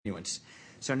continuance.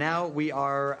 So now we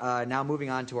are now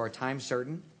moving on to our time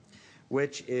certain,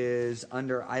 which is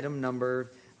under item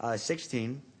number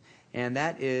 16, and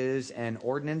that is an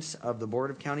ordinance of the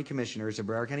Board of County Commissioners of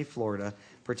Broward County, Florida,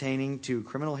 pertaining to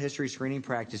criminal history screening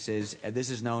practices. This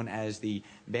is known as the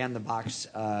Ban the Box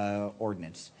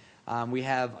ordinance. We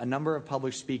have a number of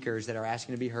public speakers that are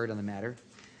asking to be heard on the matter.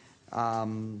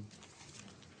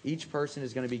 Each person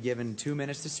is going to be given 2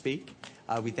 minutes to speak.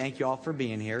 We thank you all for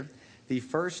being here. The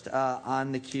first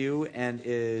on the queue and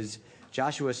is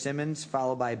Joshua Simmons,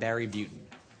 followed by Barry Butin.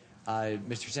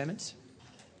 Mr. Simmons?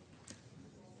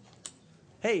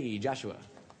 Hey, Joshua.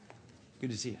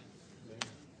 Good to see you.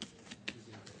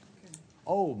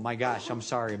 Oh, my gosh. I'm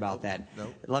sorry about that.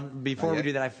 Before we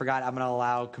do that, I forgot. I'm going to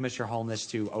allow Commissioner Holness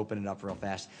to open it up real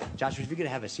fast. Joshua, if you could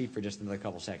have a seat for just another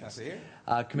couple seconds.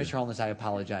 Commissioner Holness, I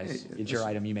apologize. It's your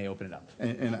item. You may open it up.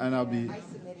 And I'll be...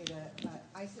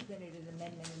 I submitted an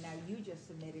amendment, and now you just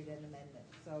submitted an amendment.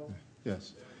 So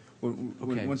Yes.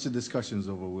 Once the discussion's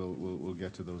over, we'll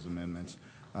get to those amendments.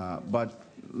 But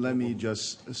let me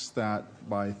just start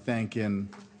by thanking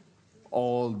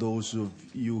all those of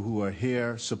you who are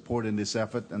here supporting this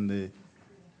effort and the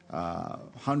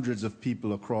hundreds of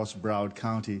people across Broward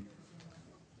County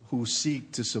who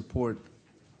seek to support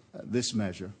this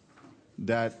measure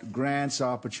that grants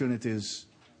opportunities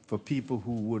for people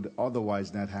who would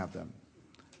otherwise not have them.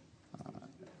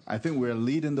 I think we're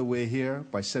leading the way here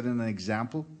by setting an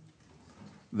example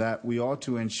that we ought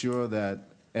to ensure that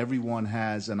everyone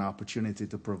has an opportunity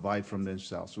to provide for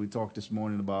themselves. We talked this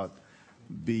morning about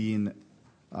being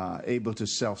able to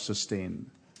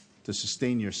self-sustain, to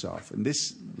sustain yourself. And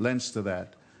this lends to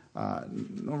that.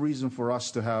 No reason for us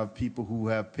to have people who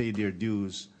have paid their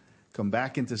dues come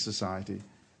back into society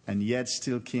and yet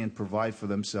still can't provide for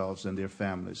themselves and their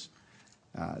families.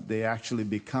 They actually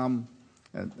become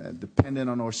dependent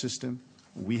on our system.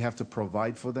 We have to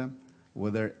provide for them,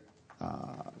 whether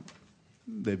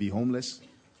they be homeless,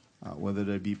 whether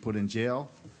they be put in jail,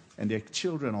 and their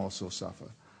children also suffer.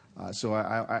 So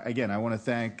again, I want to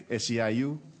thank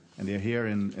SEIU, and they're here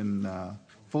in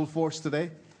full force today.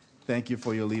 Thank you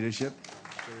for your leadership.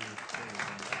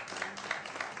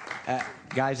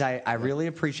 Guys, I really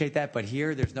appreciate that, but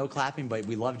here there's no clapping, but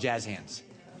we love jazz hands.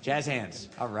 Jazz hands.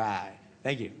 All right.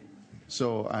 Thank you.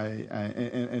 So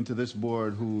and to this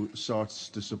board who sought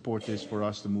to support this for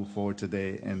us to move forward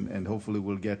today, and hopefully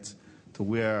we'll get to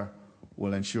where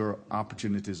we'll ensure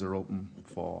opportunities are open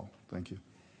for all. Thank you.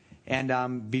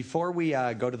 And before we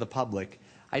go to the public,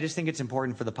 I just think it's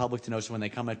important for the public to know, so when they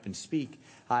come up and speak,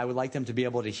 I would like them to be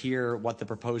able to hear what the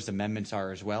proposed amendments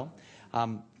are as well.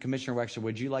 Commissioner Wexler,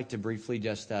 would you like to briefly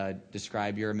just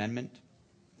describe your amendment?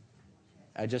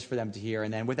 Just for them to hear,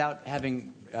 and then without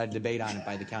having a debate on it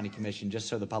by the county commission, just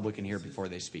so the public can hear before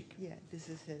they speak. yeah, this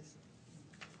is his.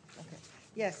 Okay.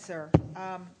 Yes, sir.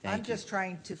 I'm just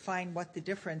trying to find what the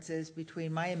difference is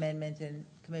between my amendment and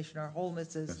Commissioner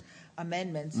Holness's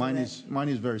amendment. So mine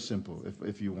is very simple.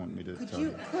 If you want me to tell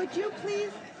you. Could you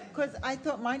please? Because I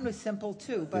thought mine was simple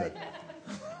too, but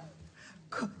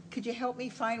could you help me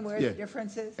find where the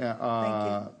difference is? Thank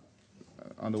you.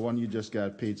 On the one you just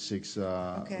got, page 6,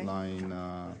 line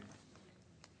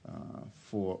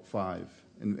 5.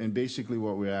 And basically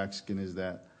what we're asking is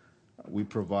that we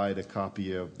provide a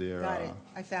copy of their... Got it.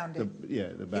 I found it.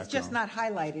 The background. It's just not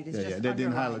highlighted. It's just they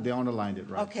didn't highlight. They underlined it,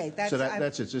 right. Okay. That's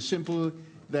it. It's simple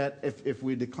that if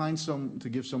we decline to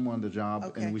give someone the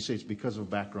job and we say it's because of a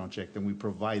background check, then we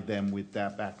provide them with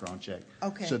that background check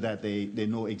so that they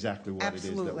know exactly what it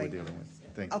is that we're dealing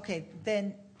with. Thank you. Okay.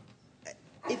 Then...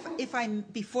 If I'm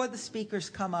before the speakers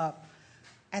come up,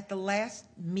 at the last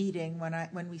meeting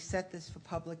when we set this for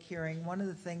public hearing, one of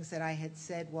the things that I had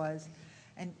said was,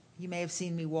 and you may have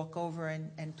seen me walk over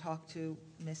and talk to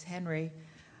Ms. Henry,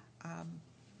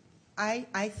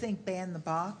 I think Ban the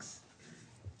Box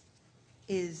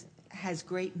has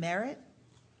great merit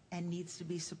and needs to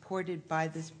be supported by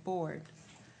this board,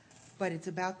 but it's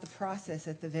about the process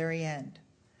at the very end,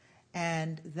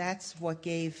 and that's what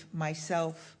gave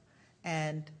myself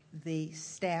and the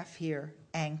staff here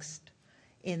angst,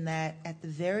 in that at the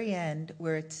very end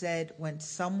where it said when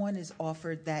someone is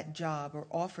offered that job,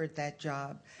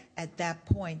 at that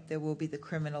point there will be the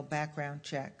criminal background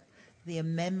check. The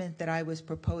amendment that I was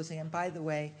proposing, and by the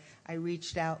way, I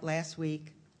reached out last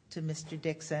week to Mr.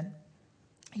 Dixon.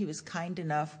 He was kind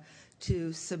enough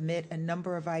to submit a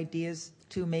number of ideas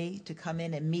to me to come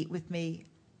in and meet with me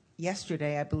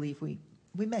yesterday. I believe we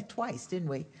met twice, didn't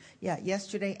we? Yeah,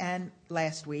 yesterday and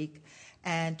last week,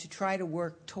 and to try to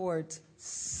work towards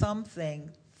something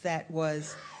that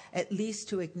was at least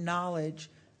to acknowledge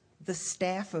the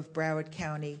staff of Broward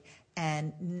County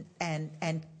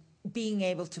and being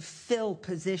able to fill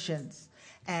positions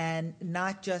and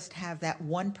not just have that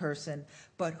one person,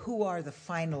 but who are the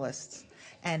finalists,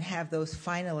 and have those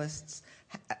finalists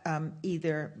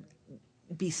either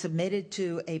be submitted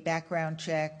to a background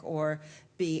check or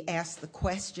be asked the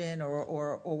question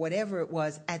or whatever it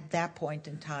was at that point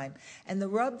in time. And the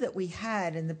rub that we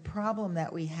had and the problem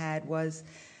that we had was,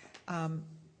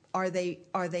 are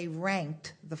they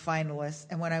ranked, the finalists?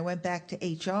 And when I went back to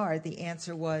HR, the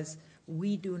answer was,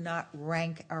 we do not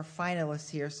rank our finalists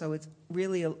here. So it's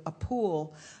really a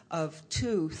pool of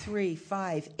 2, 3,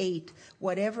 5, 8,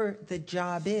 whatever the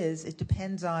job is. It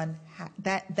depends on how,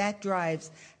 that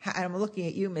drives. And I'm looking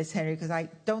at you, Ms. Henry, because I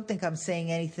don't think I'm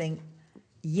saying anything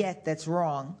yet that's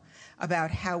wrong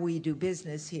about how we do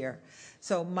business here.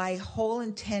 So my whole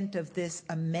intent of this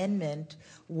amendment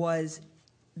was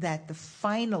that the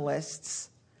finalists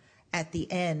at the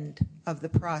end of the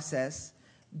process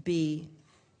be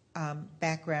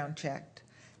background checked,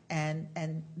 and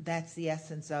that's the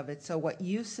essence of it. So what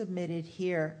you submitted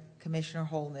here, Commissioner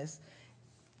Holness,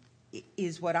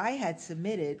 is what I had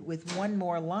submitted with one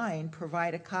more line: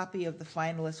 provide a copy of the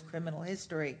finalist criminal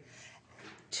history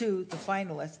to the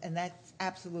finalists, and that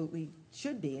absolutely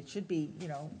should be. It should be,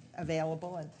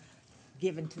 available and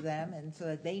given to them, and so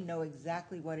that they know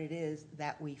exactly what it is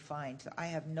that we find. So I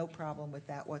have no problem with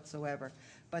that whatsoever.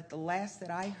 But the last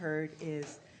that I heard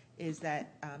is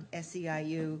that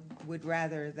SEIU would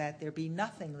rather that there be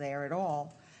nothing there at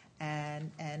all.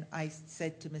 And I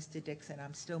said to Mr. Dixon,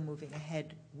 I'm still moving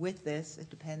ahead with this. It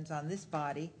depends on this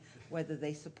body whether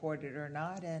they support it or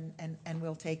not, and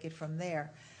we'll take it from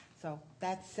there. So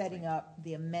that's setting up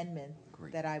the amendment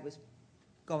that I was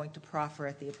going to proffer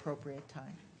at the appropriate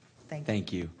time. Thank you.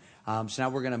 Thank you. So now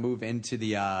we're going to move into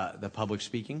the public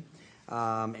speaking.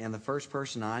 And the first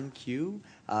person on queue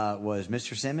was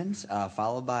Mr. Simmons,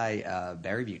 followed by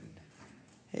Barry Butin.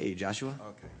 Hey, Joshua.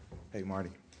 Okay. Hey, Marty.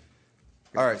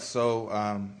 All right,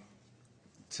 so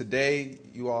today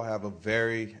you all have a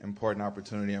very important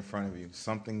opportunity in front of you,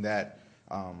 something that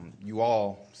you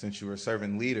all, since you were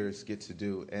serving leaders, get to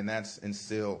do, and that's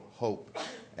instill hope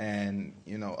and,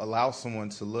 allow someone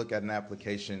to look at an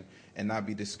application and not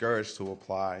be discouraged to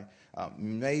apply.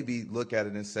 Maybe look at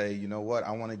it and say, you know what,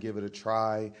 I want to give it a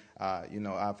try.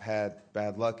 I've had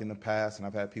bad luck in the past, and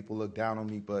I've had people look down on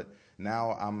me, but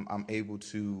now I'm able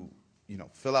to,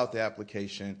 fill out the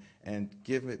application and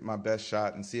give it my best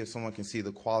shot and see if someone can see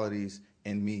the qualities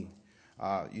in me.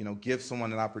 Give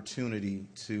someone an opportunity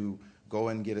to go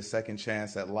and get a second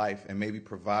chance at life and maybe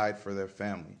provide for their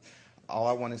family. All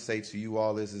I want to say to you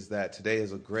all is that today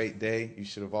is a great day. You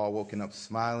should have all woken up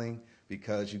smiling,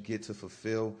 because you get to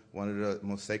fulfill one of the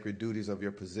most sacred duties of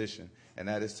your position, and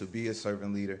that is to be a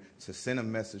servant leader, to send a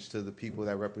message to the people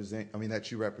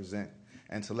that you represent,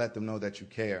 and to let them know that you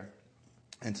care,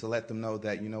 and to let them know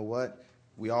that,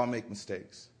 we all make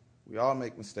mistakes. We all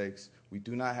make mistakes. We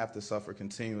do not have to suffer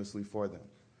continuously for them.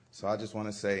 So I just want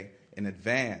to say in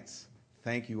advance,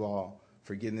 thank you all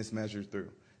for getting this measure through.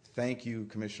 Thank you,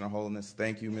 Commissioner Holness.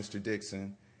 Thank you, Mr.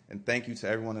 Dixon. And thank you to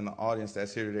everyone in the audience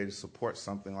that's here today to support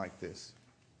something like this.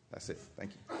 That's it.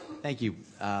 Thank you. Thank you.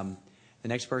 The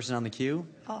next person on the queue.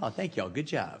 Oh, thank you all. Good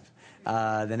job.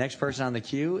 The next person on the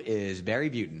queue is Barry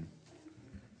Butin.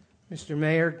 Mr.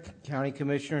 Mayor, County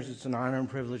Commissioners, it's an honor and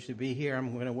privilege to be here.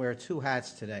 I'm going to wear 2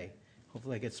 hats today.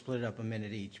 Hopefully I get split up a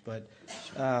minute each. But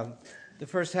the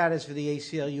first hat is for the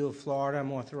ACLU of Florida.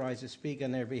 I'm authorized to speak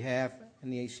on their behalf,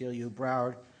 and the ACLU of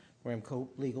Broward, where I'm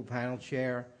co-legal panel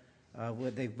chair.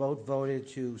 They both voted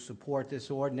to support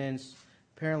this ordinance.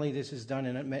 Apparently this is done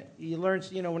in you learn,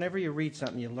 whenever you read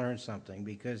something, you learn something,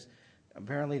 because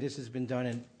apparently this has been done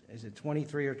in, is it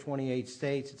 23 or 28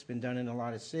 states? It's been done in a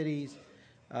lot of cities.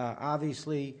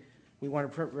 Obviously, we want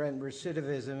to prevent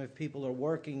recidivism. If people are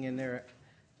working and they're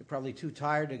probably too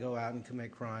tired to go out and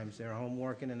commit crimes, they're home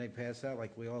working and they pass out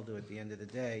like we all do at the end of the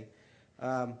day.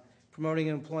 Promoting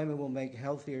employment will make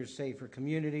healthier, safer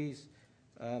communities.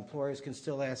 Employers can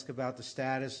still ask about the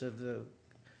status of the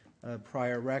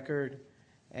prior record,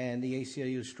 and the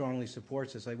ACLU strongly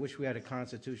supports this. I wish we had a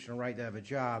constitutional right to have a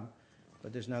job,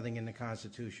 but there's nothing in the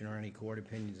Constitution or any court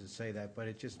opinions that say that. But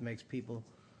it just makes people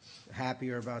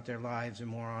happier about their lives and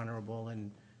more honorable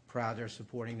and proud they're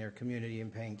supporting their community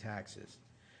and paying taxes.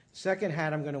 Second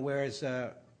hat I'm going to wear is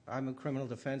I'm a criminal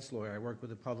defense lawyer. I worked with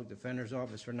the Public Defender's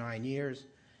Office for 9 years,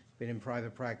 been in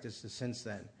private practice since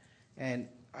then. And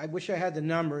I wish I had the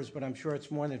numbers, but I'm sure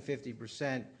it's more than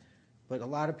 50%. But a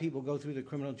lot of people go through the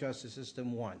criminal justice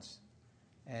system once,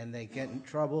 and they get in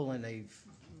trouble, and they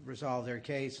resolve their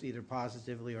case either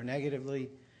positively or negatively,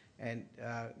 and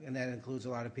that includes a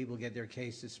lot of people get their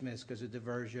case dismissed because of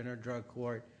diversion or drug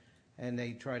court, and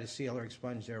they try to seal or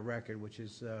expunge their record, which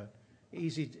is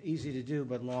easy to do,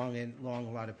 but long, a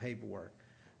lot of paperwork.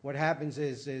 What happens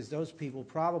is those people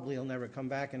probably will never come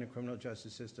back in the criminal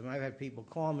justice system. I've had people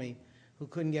call me who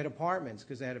couldn't get apartments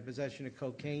because they had a possession of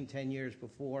cocaine 10 years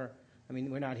before. I mean,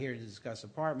 we're not here to discuss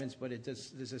apartments, but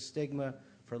there's a stigma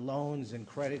for loans and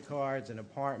credit cards and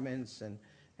apartments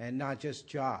and not just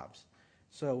jobs.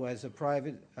 So as a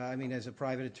private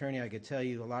attorney, I could tell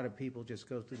you a lot of people just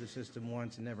go through the system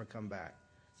once and never come back.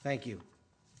 Thank you.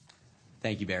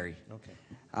 Thank you, Barry. Okay.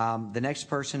 The next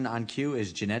person on queue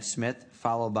is Jeanette Smith,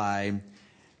 followed by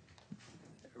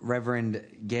Reverend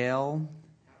Gale.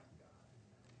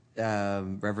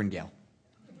 Reverend Gale.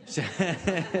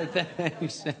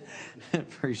 Thanks.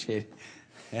 Appreciate it.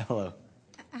 Hello.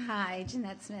 Hi,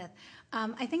 Jeanette Smith.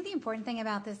 I think the important thing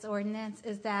about this ordinance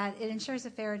is that it ensures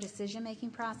a fair decision-making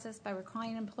process by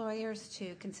requiring employers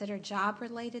to consider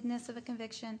job-relatedness of a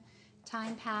conviction,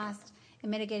 time passed, and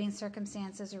mitigating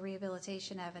circumstances or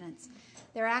rehabilitation evidence.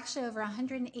 There are actually over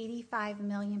 185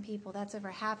 million people, that's over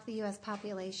half the U.S.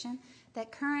 population,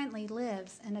 that currently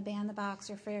lives in a ban-the-box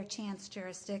or fair chance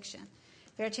jurisdiction.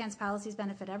 Fair chance policies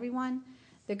benefit everyone.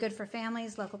 They're good for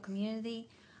families, local community.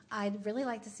 I'd really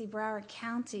like to see Broward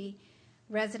County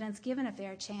residents given a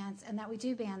fair chance and that we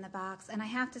do ban the box. And I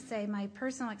have to say my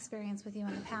personal experience with you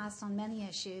in the past on many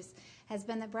issues has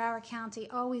been that Broward County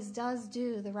always does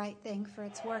do the right thing for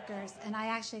its workers, and I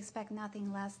actually expect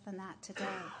nothing less than that today.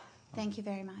 Thank you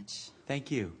very much. Thank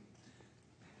you.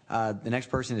 The next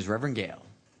person is Reverend Gale.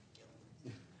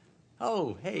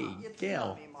 Oh, hey,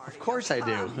 Gail. Of course I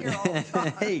do. I'm here all the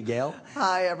time. Hey, Gail.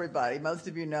 Hi, everybody. Most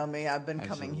of you know me. I've been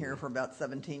coming here for about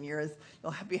 17 years.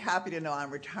 You'll be happy to know I'm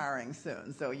retiring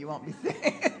soon, so you won't be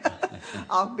seeing.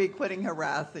 I'll be quitting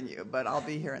harassing you, but I'll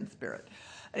be here in spirit.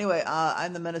 Anyway,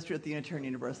 I'm the minister at the Unitarian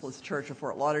Universalist Church of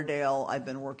Fort Lauderdale. I've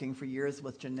been working for years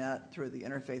with Jeanette through the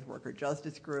Interfaith Worker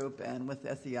Justice Group and with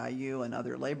SEIU and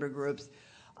other labor groups.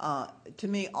 To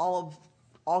me, all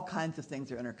kinds of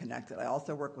things are interconnected. I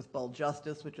also work with Bold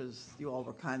Justice, which is, you all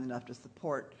were kind enough to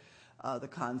support the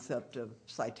concept of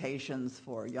citations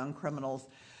for young criminals.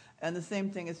 And the same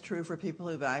thing is true for people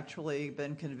who've actually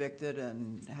been convicted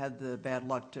and had the bad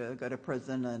luck to go to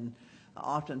prison, and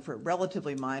often for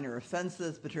relatively minor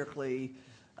offenses, particularly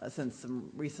since some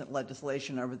recent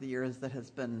legislation over the years that has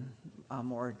been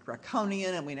more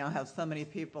draconian, and we now have so many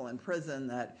people in prison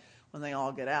that when they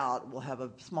all get out, we'll have a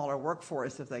smaller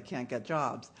workforce if they can't get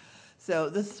jobs. So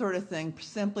this sort of thing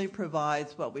simply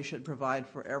provides what we should provide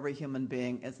for every human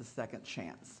being as a second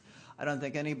chance. I don't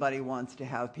think anybody wants to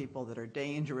have people that are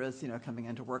dangerous, coming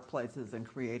into workplaces and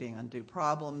creating undue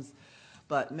problems.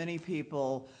 But many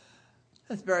people,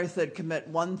 as Barry said, commit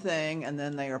one thing and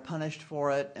then they are punished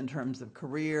for it in terms of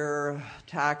career,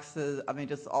 taxes,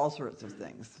 just all sorts of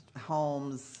things,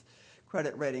 homes,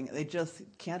 credit rating. They just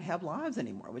can't have lives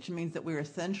anymore, which means that we're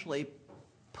essentially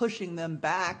pushing them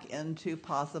back into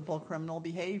possible criminal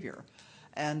behavior.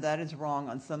 And that is wrong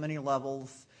on so many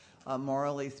levels,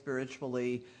 morally,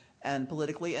 spiritually, and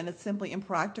politically, and it's simply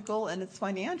impractical, and it's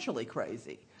financially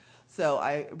crazy. So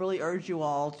I really urge you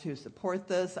all to support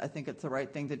this. I think it's the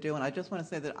right thing to do, and I just want to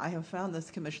say that I have found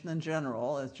this commission in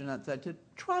general, as Jeanette said, to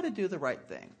try to do the right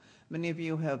thing. Many of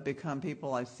you have become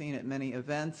people I've seen at many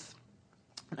events,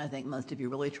 and I think most of you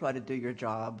really try to do your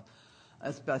job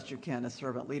as best you can as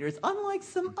servant leaders, unlike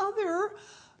some other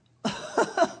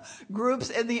groups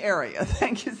in the area.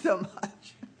 Thank you so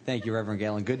much. Thank you, Reverend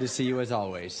Gale, and good to see you as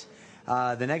always.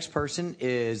 The next person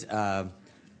is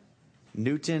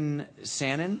Newton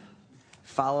Sannon,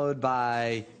 followed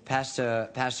by Pastor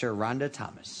Rhonda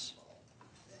Thomas.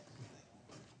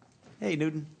 Hey,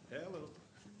 Newton. Hello.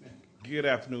 Good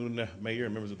afternoon, Mayor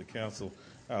and members of the council.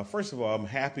 First of all, I'm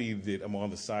happy that I'm on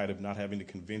the side of not having to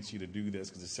convince you to do this,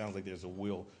 because it sounds like there's a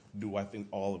will do. I think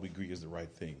all of we agree is the right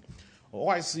thing.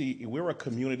 OIC, we're a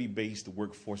community-based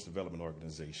workforce development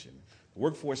organization. The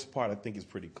workforce part, I think, is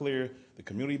pretty clear. The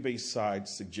community-based side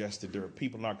suggests that there are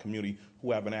people in our community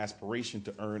who have an aspiration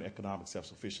to earn economic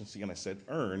self-sufficiency, and I said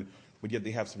earn, but yet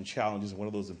they have some challenges, and one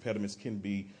of those impediments can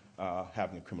be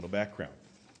having a criminal background.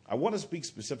 I want to speak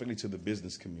specifically to the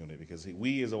business community, because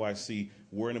we as OIC,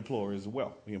 we're an employer as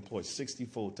well. We employ 60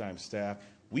 full-time staff.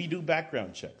 We do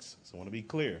background checks, so I want to be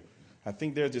clear. I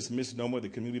think there's this misnomer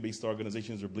that community-based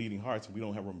organizations are bleeding hearts, and we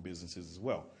don't have our own businesses as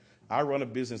well. I run a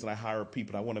business and I hire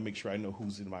people, and I want to make sure I know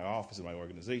who's in my office, in my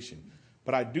organization.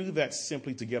 But I do that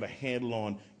simply to get a handle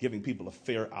on giving people a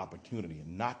fair opportunity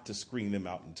and not to screen them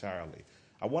out entirely.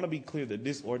 I want to be clear that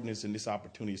this ordinance and this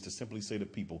opportunity is to simply say to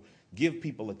people, give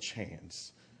people a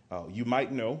chance. You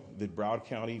might know that Broward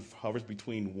County hovers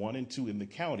between 1 and 2 in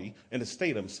the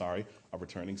state, of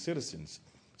returning citizens.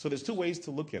 So there's two ways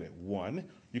to look at it. One,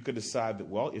 you could decide that,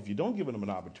 well, if you don't give them an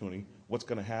opportunity, what's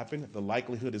going to happen? The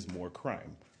likelihood is more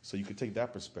crime. So you could take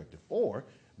that perspective. Or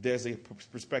there's a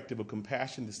perspective of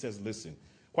compassion that says, listen,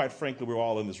 quite frankly, we're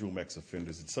all in this room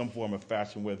ex-offenders in some form or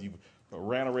fashion, whether you've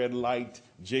ran a red light,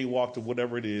 jaywalked, or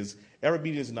whatever it is.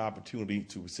 Everybody is an opportunity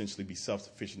to essentially be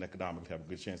self-sufficient economically, have a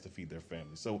good chance to feed their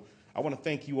family. So I want to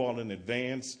thank you all in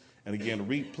advance. And again,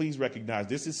 please recognize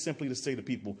this is simply to say to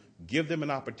people, give them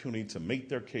an opportunity to make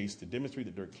their case, to demonstrate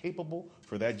that they're capable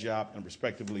for that job, and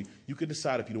respectively, you can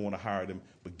decide if you don't want to hire them,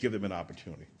 but give them an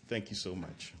opportunity. Thank you so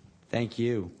much. Thank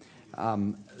you.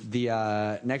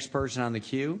 The next person on the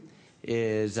queue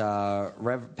is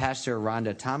Pastor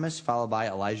Rhonda Thomas, followed by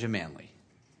Elijah Manley.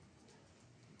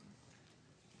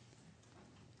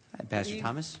 Hi, Pastor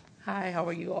Thomas. Hi, how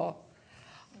are you all?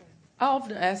 I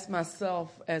often ask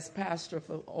myself, as pastor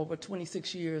for over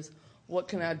 26 years, what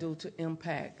can I do to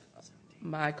impact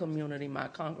my community, my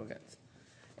congregants?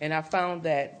 And I found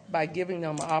that by giving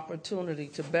them an opportunity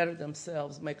to better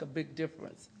themselves make a big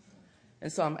difference.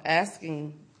 And so I'm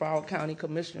asking Broward County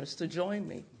Commissioners to join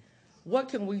me. What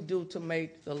can we do to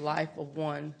make the life of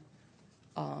one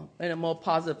and a more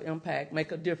positive impact,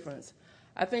 make a difference?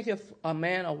 I think if a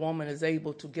man or woman is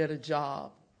able to get a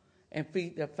job and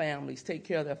feed their families, take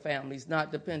care of their families,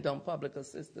 not depend on public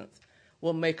assistance,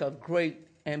 will make a great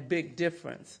and big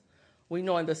difference. We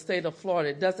know in the state of Florida,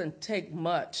 it doesn't take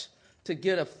much to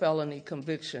get a felony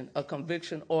conviction, a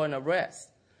conviction or an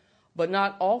arrest. But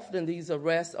not often these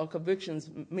arrests or convictions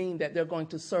mean that they're going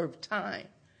to serve time.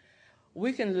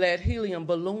 We can let helium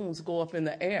balloons go up in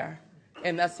the air,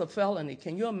 and that's a felony.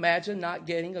 Can you imagine not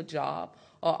getting a job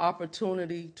or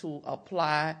opportunity to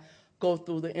apply, go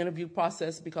through the interview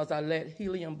process because I let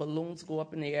helium balloons go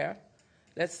up in the air?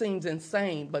 That seems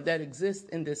insane, but that exists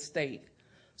in this state.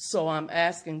 So I'm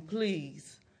asking,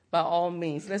 please, by all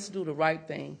means, let's do the right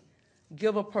thing.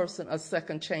 Give a person a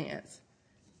second chance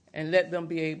and let them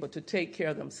be able to take care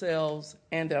of themselves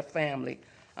and their family.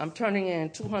 I'm turning in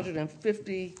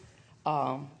 250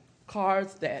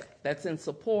 cards that's in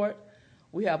support.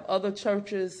 We have other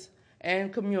churches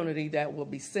and community that will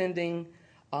be sending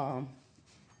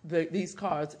these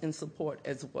cards in support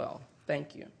as well.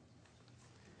 Thank you.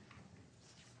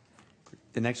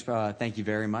 The next, thank you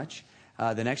very much.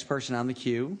 The next person on the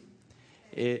queue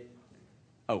is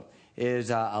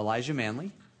Elijah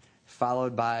Manley,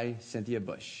 followed by Cynthia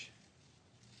Bush.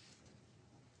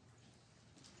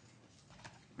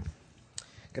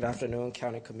 Good afternoon,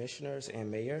 County Commissioners and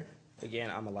Mayor.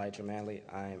 Again, I'm Elijah Manley.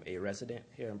 I'm a resident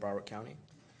here in Broward County.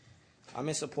 I'm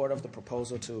in support of the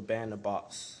proposal to ban the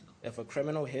box. If a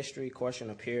criminal history question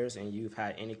appears and you've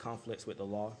had any conflicts with the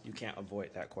law, you can't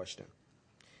avoid that question.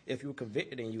 If you were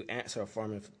convicted and you answer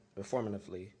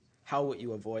affirmatively, how would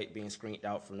you avoid being screened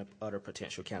out from the other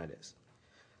potential candidates?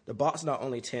 The box not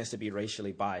only tends to be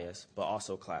racially biased, but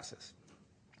also classist.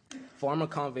 Former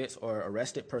convicts or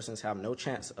arrested persons have no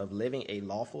chance of living a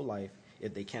lawful life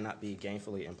if they cannot be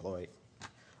gainfully employed.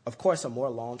 Of course, a more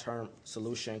long-term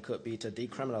solution could be to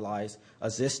decriminalize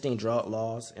existing drug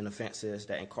laws and offenses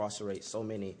that incarcerate so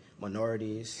many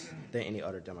minorities than any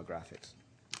other demographics.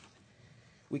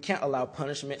 We can't allow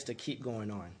punishments to keep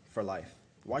going on for life.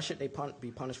 Why should they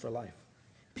be punished for life?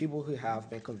 People who have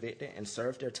been convicted and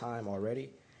served their time already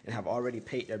and have already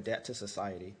paid their debt to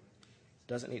society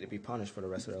doesn't need to be punished for the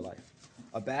rest of their life.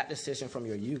 A bad decision from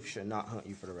your youth should not haunt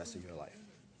you for the rest of your life.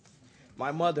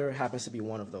 My mother happens to be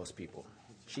one of those people.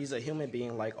 She's a human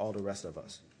being like all the rest of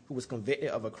us, who was convicted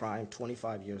of a crime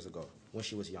 25 years ago when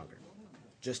she was younger,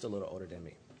 just a little older than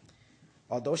me.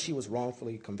 Although she was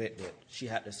wrongfully convicted, she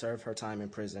had to serve her time in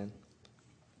prison.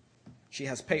 She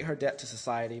has paid her debt to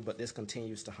society, but this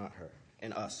continues to haunt her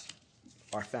and us,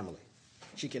 our family.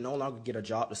 She can no longer get a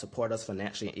job to support us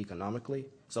financially and economically,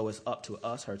 so it's up to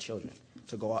us, her children,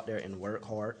 to go out there and work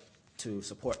hard to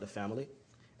support the family.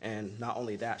 And not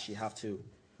only that, she has to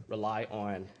rely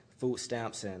on food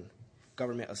stamps and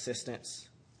government assistance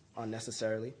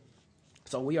unnecessarily.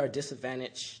 So we are a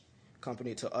disadvantaged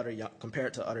compared to other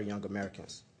young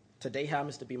Americans. Today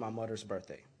happens to be my mother's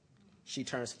birthday. She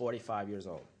turns 45 years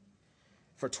old.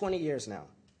 For 25 years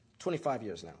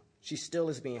now, she still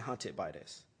is being hunted by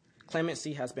this.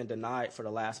 Clemency has been denied for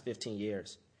the last 15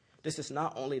 years. This is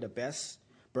not only the best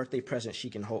birthday present she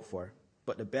can hope for,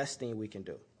 but the best thing we can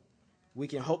do. We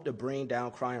can hope to bring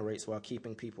down crime rates while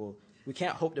keeping people. We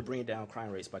can't hope to bring down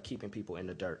crime rates by keeping people in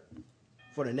the dirt.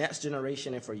 For the next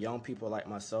generation and for young people like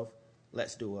myself,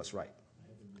 let's do what's right.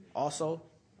 Also,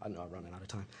 I know I'm running out of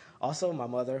time. Also, my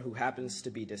mother, who happens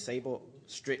to be disabled,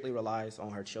 strictly relies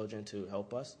on her children to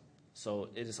help us. So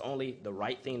it is only the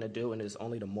right thing to do, and it is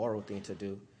only the moral thing to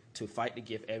do, to fight to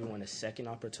give everyone a second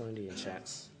opportunity and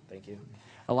chance. Thank you.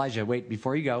 Elijah, wait,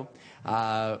 before you go,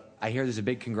 I hear there's a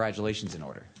big congratulations in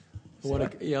order. I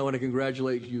want to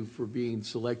congratulate you for being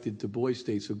selected to Boys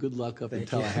State, so good luck up in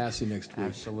Tallahassee next week.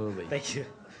 Absolutely. Thank you.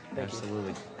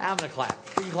 Absolutely. I'm going to clap.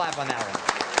 We can clap on that one.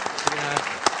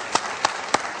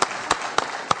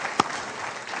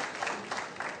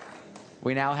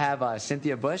 We now have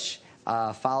Cynthia Bush,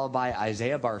 followed by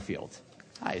Isaiah Barfield.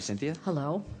 Hi, Cynthia.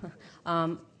 Hello.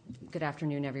 Good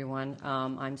afternoon, everyone.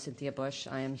 I'm Cynthia Bush.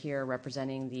 I am here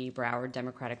representing the Broward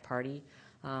Democratic Party,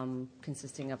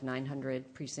 consisting of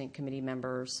 900 precinct committee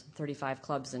members, 35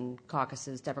 clubs and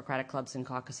caucuses, Democratic clubs and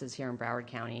caucuses here in Broward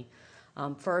County.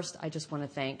 First, I just want to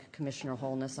thank Commissioner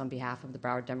Holness on behalf of the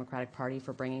Broward Democratic Party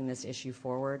for bringing this issue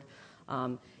forward.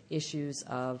 Issues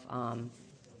of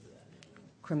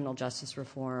criminal justice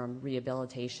reform,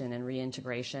 rehabilitation, and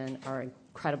reintegration are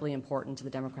incredibly important to the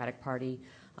Democratic Party.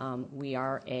 We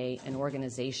are an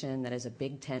organization that is a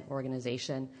big tent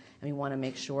organization, and we want to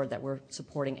make sure that we're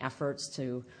supporting efforts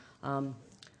to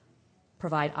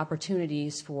provide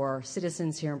opportunities for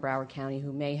citizens here in Broward County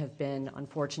who may have been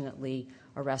unfortunately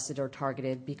arrested or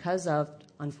targeted because of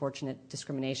unfortunate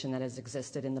discrimination that has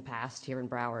existed in the past here in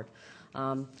Broward.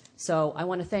 So I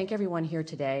want to thank everyone here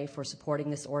today for supporting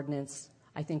this ordinance.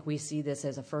 I think we see this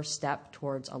as a first step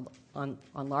towards on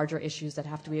larger issues that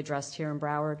have to be addressed here in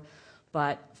Broward.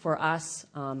 But for us,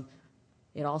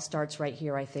 it all starts right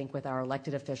here, I think, with our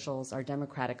elected officials, our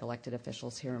Democratic elected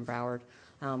officials here in Broward.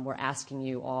 We're asking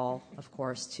you all, of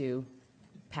course, to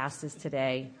pass this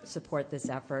today, support this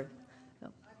effort.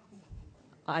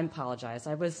 I apologize.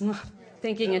 I was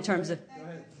thinking in terms of...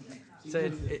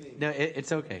 So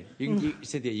it's okay.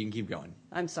 Cynthia, you can keep going.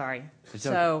 I'm sorry. It's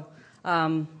so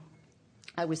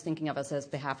I was thinking of us as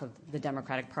behalf of the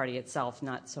Democratic Party itself,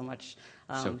 not so much...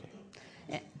 it's okay.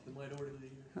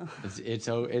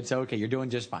 It's okay. You're doing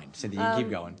just fine. Cynthia, you can keep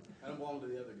going. I don't belong to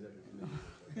the other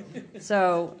executive committee.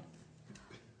 So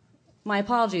my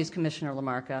apologies, Commissioner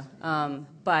LaMarca,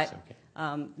 but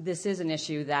this is an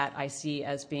issue that I see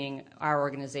as being, our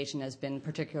organization has been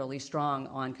particularly strong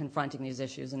on confronting these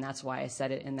issues, and that's why I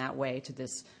said it in that way to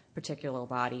this particular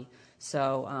body.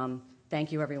 So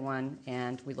thank you, everyone,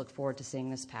 and we look forward to seeing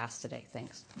this pass today.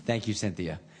 Thanks. Thank you,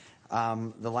 Cynthia.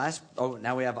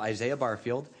 Now we have Isaiah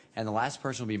Barfield, and the last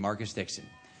person will be Marcus Dixon.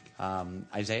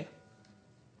 Isaiah?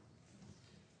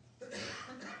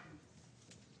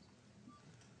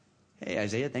 Hey,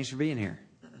 Isaiah, thanks for being here.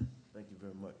 Thank you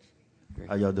very much. Great.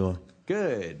 How y'all doing?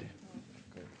 Good.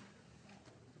 Okay.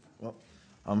 Well,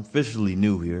 I'm officially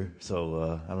new here,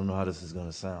 so I don't know how this is going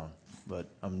to sound, but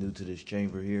I'm new to this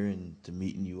chamber here and to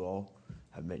meeting you all.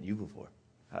 I've met you before.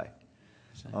 Hi.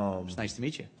 It's nice to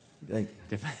meet you. Thank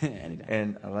you.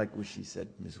 And I like what she said,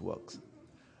 Ms. Welks.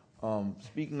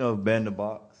 Speaking of Ban the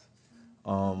Box,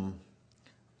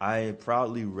 I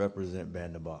proudly represent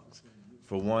Ban the Box.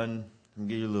 For one, I'm going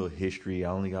to give you a little history.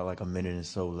 I only got like a minute and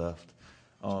so left.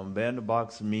 Ban the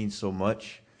Box means so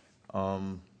much.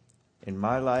 In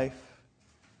my life,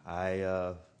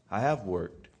 I have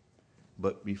worked,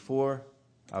 but before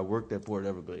I worked at Port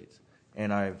Everglades,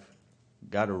 and I've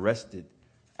got arrested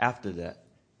after that.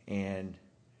 And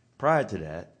prior to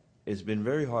that, it's been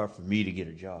very hard for me to get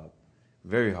a job.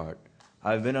 Very hard.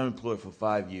 I've been unemployed for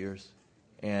 5 years,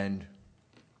 and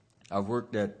I've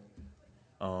worked at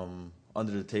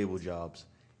under-the-table jobs.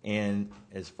 And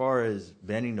as far as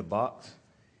banning the box,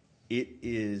 it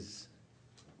is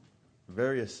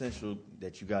very essential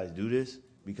that you guys do this,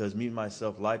 because me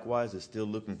myself, likewise, is still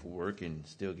looking for work and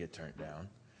still get turned down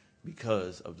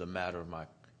because of the matter of my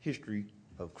history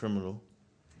of criminal.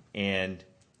 And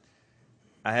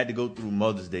I had to go through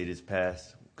Mother's Day this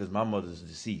past because my mother's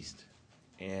deceased.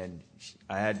 And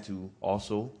I had to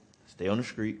also stay on the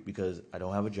street because I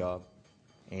don't have a job.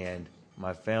 And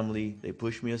my family, they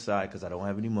push me aside because I don't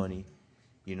have any money.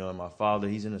 You know, and my father,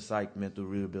 he's in a psych mental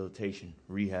rehabilitation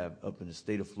rehab up in the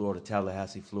state of Florida,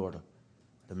 Tallahassee, Florida,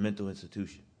 the mental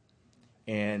institution.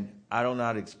 And I don't know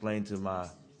how to explain to my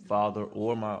father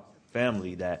or my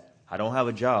family that I don't have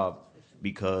a job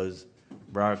because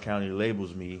Broward County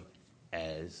labels me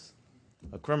as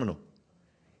a criminal.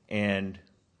 And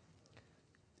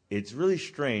it's really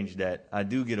strange that I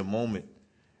do get a moment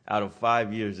out of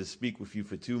 5 years to speak with you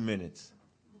for 2 minutes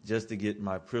just to get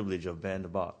my privilege of Ban the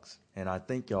Box. And I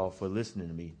thank y'all for listening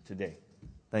to me today.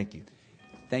 Thank you.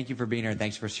 Thank you for being here.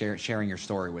 Thanks for sharing your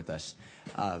story with us.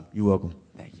 You're welcome.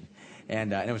 Thank you.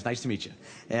 And it was nice to meet you.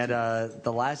 And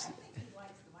the last...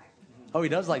 Oh, he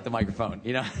does like the microphone,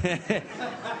 you know.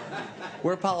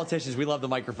 We're politicians. We love the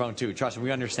microphone, too. Trust me,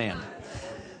 we understand.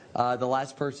 The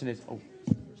last person is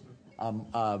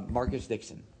Marcus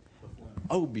Dixon.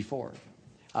 Oh, before.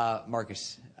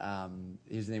 Marcus.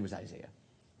 His name was Isaiah.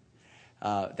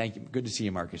 Thank you. Good to see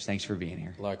you, Marcus. Thanks for being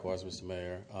here. Likewise, Mr.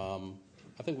 Mayor.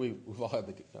 I think we've all had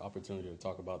the opportunity to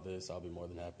talk about this. I'll be more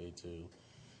than happy to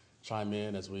chime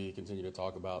in as we continue to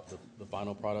talk about the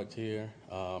final product here.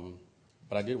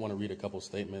 But I did want to read a couple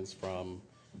statements from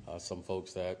some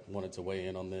folks that wanted to weigh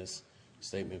in on this.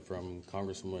 Statement from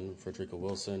Congresswoman Frederica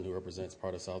Wilson, who represents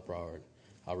part of South Broward.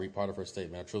 I'll read part of her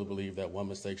statement. I truly believe that one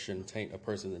mistake shouldn't taint a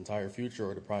person's entire future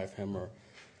or deprive him or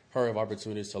her of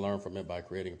opportunities to learn from it by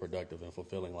creating a productive and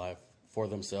fulfilling life for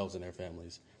themselves and their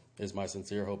families. It is my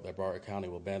sincere hope that Broward County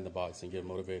will ban the box and give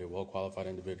motivated, well-qualified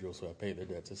individuals who have paid their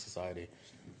debt to society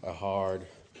a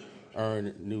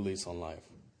hard-earned new lease on life.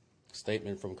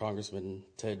 Statement from Congressman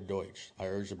Ted Deutsch. I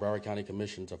urge the Broward County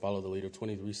Commission to follow the lead of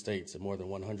 23 states and more than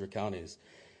 100 counties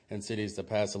and cities to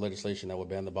pass a legislation that will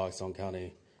ban the box on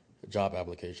county job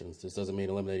applications. This doesn't mean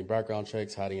eliminating background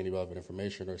checks, hiding any relevant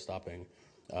information, or stopping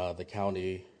the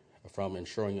county from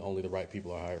ensuring only the right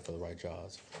people are hired for the right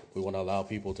jobs. We want to allow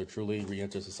people to truly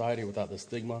re-enter society without the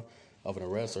stigma of an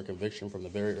arrest or conviction from the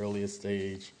very earliest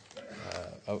stage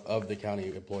of the county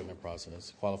employment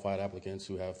process. Qualified applicants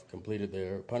who have completed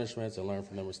their punishments and learned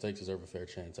from their mistakes deserve a fair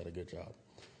chance at a good job.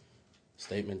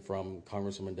 Statement from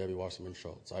Congresswoman Debbie Wasserman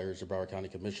Schultz. I urge the Broward County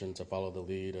Commission to follow the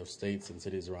lead of states and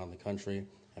cities around the country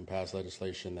and pass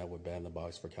legislation that would ban the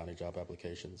box for county job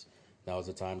applications. Now is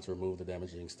the time to remove the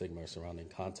damaging stigma surrounding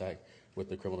contact with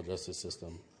the criminal justice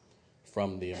system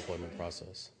from the employment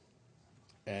process.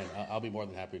 And I'll be more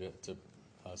than happy to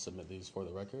submit these for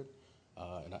the record,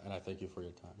 and I thank you for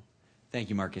your time. Thank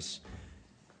you, Marcus.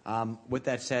 With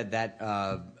that said,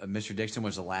 Mr. Dixon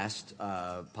was the last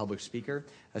public speaker.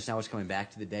 That's now what's coming back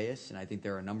to the dais, and I think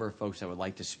there are a number of folks that would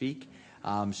like to speak.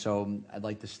 So I'd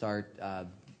like to start.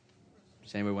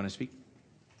 Does anybody want to speak?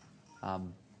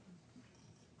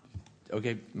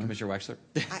 Okay, Commissioner Wexler.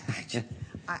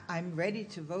 I'm ready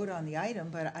to vote on the item,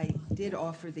 but I did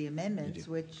offer the amendments,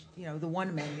 which, the one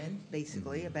amendment,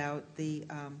 basically, about the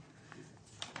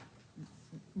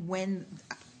when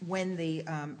the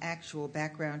actual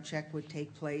background check would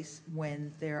take place,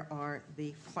 when there are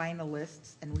the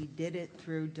finalists, and we did it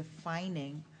through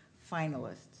defining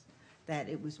finalists, that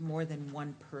it was more than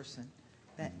one person.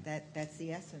 That's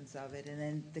the essence of it. And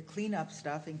then the cleanup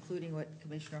stuff, including what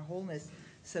Commissioner Holness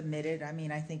submitted,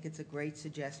 I think it's a great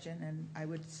suggestion, and I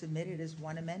would submit it as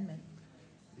one amendment.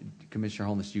 Commissioner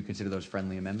Holness, do you consider those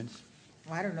friendly amendments?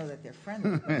 Well, I don't know that they're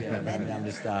friendly, but they're amendments. I'm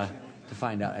just to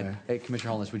find out. Hey,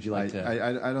 Commissioner Holness, would you like to?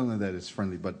 I don't know that it's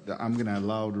friendly, but I'm going to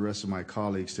allow the rest of my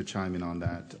colleagues to chime in on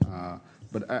that.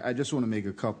 But I just want to make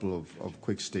a couple of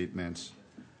quick statements.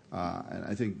 And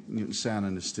I think Newton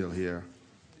Sannon is still here.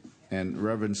 And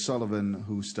Reverend Sullivan,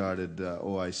 who started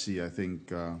OIC, I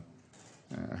think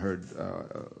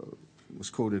was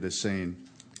quoted as saying,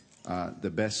 the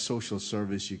best social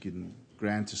service you can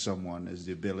grant to someone is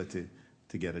the ability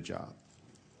to get a job.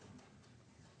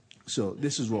 So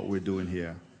this is what we're doing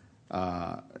here.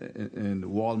 And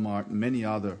Walmart, many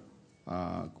other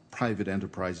private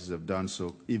enterprises have done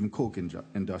so. Even Koch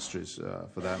Industries,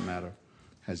 for that matter,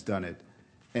 has done it.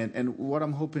 And what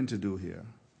I'm hoping to do here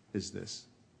is this,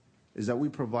 is that we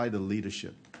provide a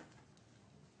leadership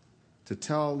to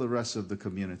tell the rest of the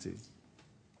community,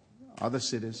 other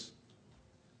cities,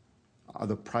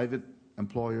 other private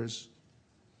employers,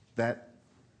 that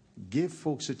give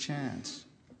folks a chance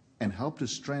and help to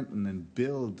strengthen and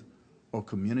build our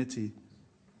community,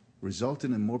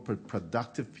 resulting in more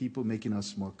productive people, making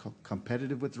us more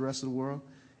competitive with the rest of the world,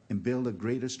 and build a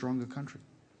greater, stronger country.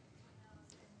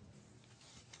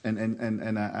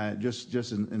 And I just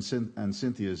on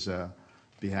Cynthia's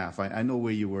behalf, I know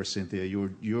where you were, Cynthia.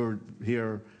 You're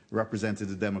here representing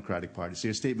the Democratic Party, so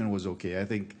your statement was okay. I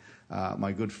think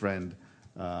my good friend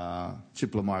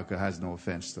Chip LaMarca has no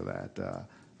offense to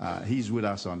that. He's with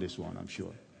us on this one, I'm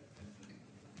sure.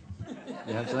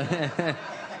 Yeah,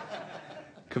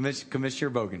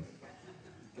 Commissioner Bogan.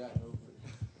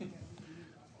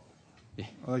 I'd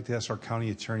like to ask our county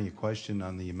attorney a question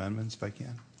on the amendments, if I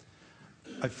can.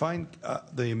 I find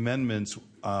the amendments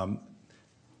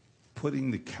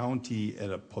putting the county at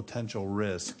a potential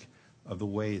risk of the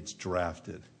way it's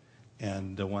drafted.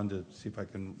 And I wanted to see if I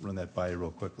can run that by you real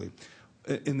quickly.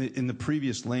 In the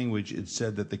previous language, it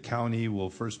said that the county will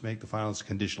first make the final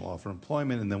conditional offer of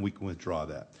employment, and then we can withdraw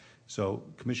that. So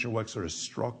Commissioner Wexler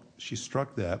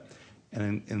struck that,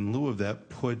 and in lieu of that,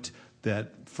 put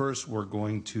that first we're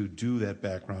going to do that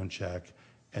background check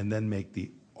and then make the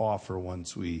offer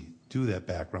once we do that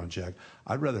background check.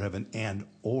 I'd rather have an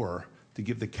and/or to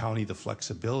give the county the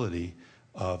flexibility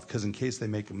of, because in case they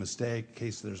make a mistake, in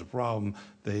case there's a problem,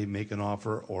 they make an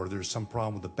offer, or there's some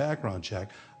problem with the background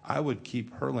check, I would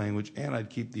keep her language and I'd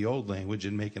keep the old language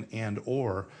and make an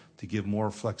and/or to give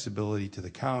more flexibility to the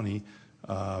county.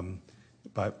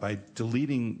 By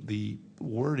deleting the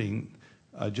wording,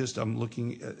 I'm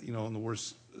looking at, in the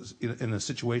worst, in a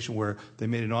situation where they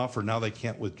made an offer, now they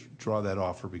can't withdraw that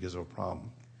offer because of a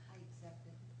problem.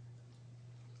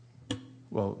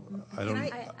 Well, I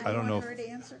don't know. Want her to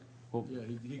answer? Well,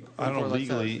 I don't know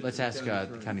legally. Let's ask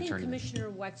the county attorney.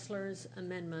 Commissioner Wexler's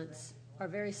amendments are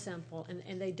very simple,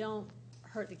 and they don't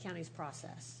hurt the county's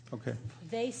process. Okay.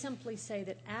 They simply say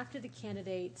that after the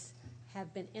candidates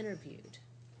have been interviewed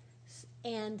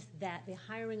and that the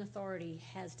hiring authority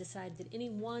has decided that any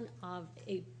one of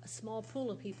a small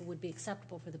pool of people would be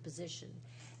acceptable for the position,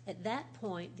 at that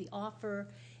point the offer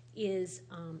is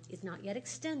not yet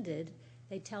extended.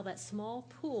 They tell that small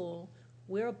pool,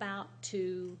 we're about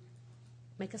to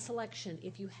make a selection.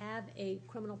 If you have a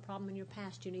criminal problem in your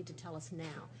past, you need to tell us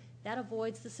now. That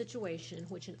avoids the situation in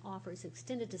which an offer is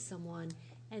extended to someone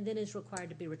and then is required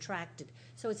to be retracted.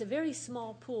 So it's a very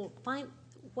small pool.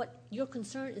 What your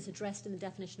concern is addressed in the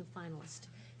definition of finalist.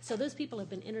 So those people have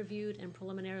been interviewed and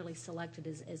preliminarily selected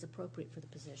as appropriate for the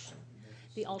position.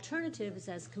 The alternative is,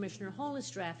 as Commissioner Hall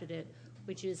has drafted it,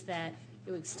 which is that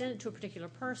you extend it to a particular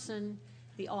person,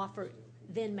 the offer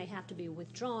then may have to be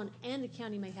withdrawn, and the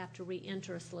county may have to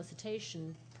re-enter a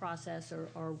solicitation process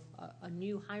or a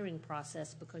new hiring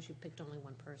process because you picked only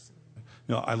one person.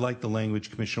 No, I like the language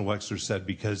Commissioner Wexler said,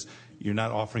 because you're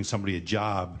not offering somebody a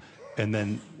job and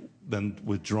then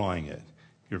withdrawing it.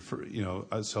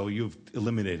 So you've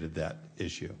eliminated that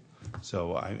issue.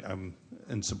 So I'm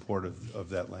in support of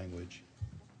that language.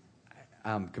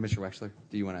 Commissioner Wexler,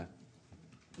 do you want to?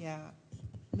 Yeah.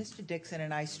 Mr. Dixon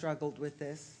and I struggled with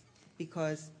this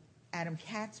because Adam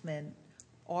Katzman,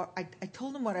 I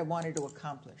told him what I wanted to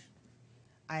accomplish.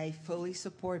 I fully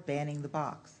support banning the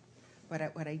box.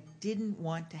 But what I didn't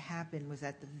want to happen was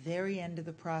at the very end of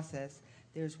the process,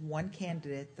 there's one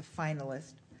candidate, the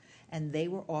finalist, and they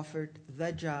were offered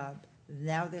the job.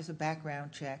 Now there's a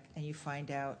background check, and you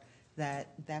find out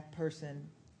that that person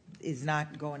is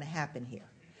not going to happen here.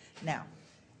 Now,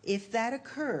 if that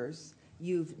occurs,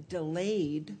 you've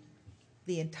delayed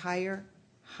the entire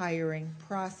hiring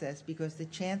process because the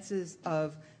chances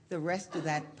of the rest of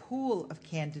that pool of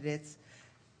candidates,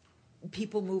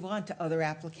 people move on to other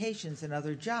applications and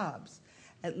other jobs.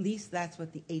 At least that's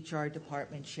what the HR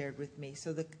department shared with me.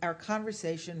 So our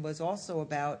conversation was also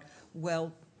about,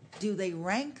 well, do they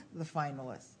rank the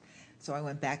finalists? So I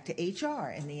went back to HR,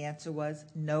 and the answer was,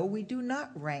 no, we do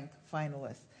not rank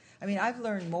finalists. I mean, I've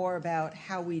learned more about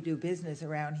how we do business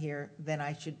around here than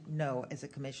I should know as a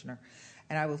commissioner.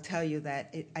 And I will tell you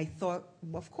that I thought,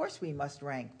 well, of course we must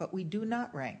rank, but we do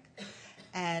not rank.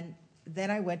 And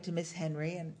then I went to Ms.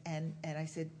 Henry, and I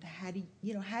said, how do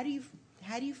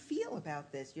you feel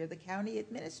about this? You're the county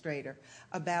administrator.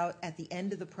 About at the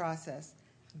end of the process,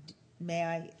 may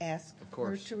I ask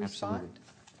her to respond?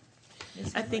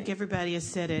 Absolutely. I think everybody has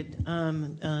said it.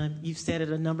 You've said it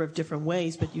a number of different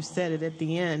ways, but you said it at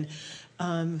the end.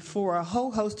 For a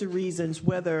whole host of reasons,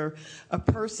 whether a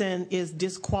person is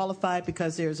disqualified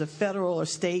because there's a federal or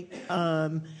state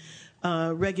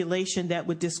regulation that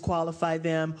would disqualify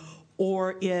them,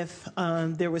 or if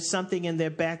there was something in their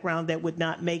background that would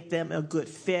not make them a good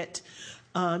fit,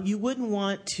 you wouldn't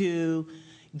want to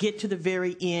get to the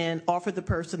very end, offer the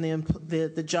person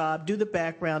the job, do the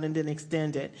background, and then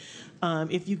extend it.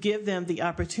 If you give them the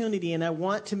opportunity, and I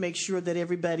want to make sure that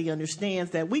everybody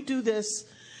understands that we do this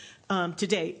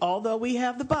today. Although we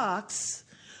have the box,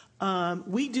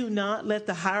 we do not let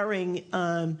the hiring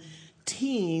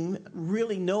team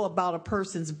really know about a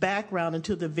person's background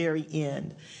until the very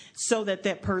end, so that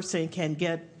that person can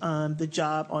get the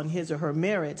job on his or her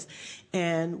merits.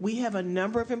 And we have a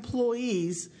number of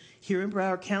employees here in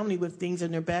Broward County with things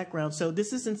in their background. So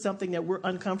this isn't something that we're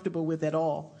uncomfortable with at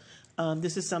all.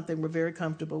 This is something we're very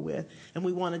comfortable with, and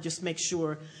we want to just make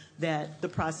sure that the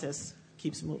process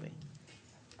keeps moving.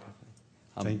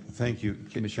 Thank you.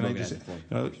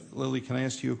 Lily, can I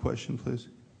ask you a question, please?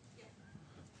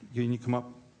 Can you come up?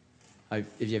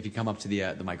 If you come up to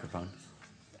the microphone.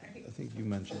 I think you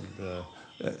mentioned.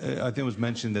 I think it was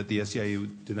mentioned that the SEIU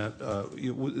did not.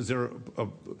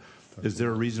 Is there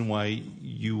a reason why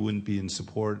you wouldn't be in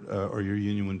support, or your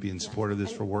union wouldn't be in support of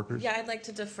this for workers? Yeah, I'd like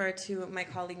to defer to my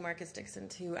colleague Marcus Dixon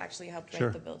to actually help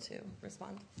write the bill to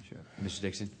respond. Sure. Mr.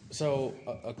 Dixon? So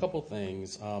a couple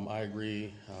things. I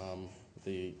agree with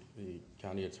the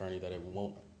county attorney that it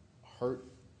won't hurt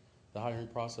the hiring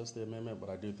process, the amendment, but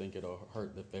I do think it'll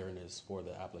hurt the fairness for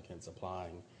the applicants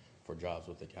applying for jobs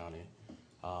with the county.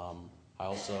 I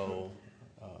also...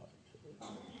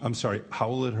 I'm sorry, how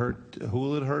will it hurt? Who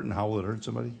will it hurt and how will it hurt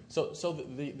somebody? So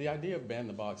the idea of ban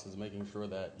the box is making sure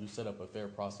that you set up a fair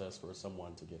process for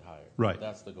someone to get hired. Right.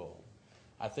 That's the goal.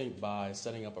 I think by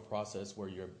setting up a process where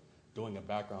you're doing a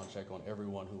background check on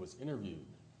everyone who was interviewed,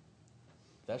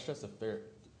 that's just a fair,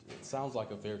 it sounds like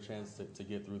a fair chance to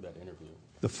get through that interview.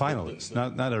 The finalists,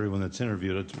 not everyone that's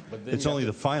interviewed. It's only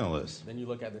the finalists. Then you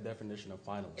look at the definition of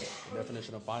finalist. The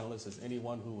definition of finalist is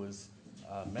anyone who has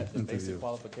met the basic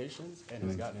qualifications and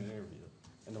has gotten an interview.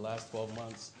 In the last 12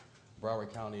 months,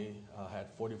 Broward County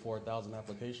had 44,000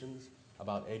 applications.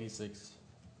 About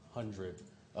 8,600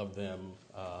 of them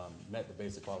met the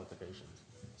basic qualifications.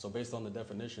 So based on the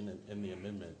definition in the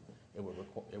amendment, it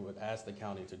would ask the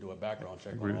county to do a background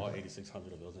check on all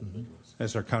 8,600 of those individuals.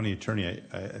 As our county attorney,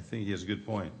 I think he has a good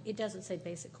point. It doesn't say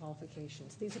basic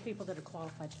qualifications. These are people that are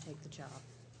qualified to take the job.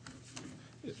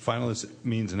 Finalist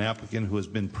means an applicant who has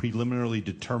been preliminarily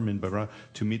determined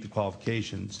to meet the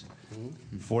qualifications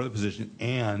for the position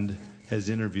and has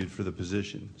interviewed for the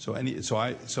position. So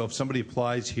if somebody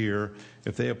applies here,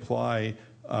 if they apply,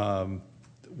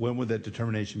 when would that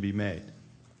determination be made?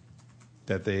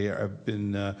 That they have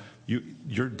been,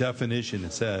 your definition,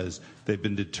 it says they've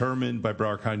been determined by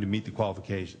Broward County to meet the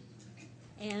qualifications.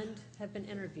 And have been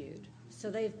interviewed.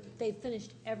 So they've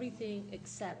finished everything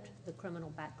except the criminal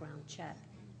background check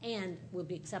and will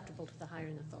be acceptable to the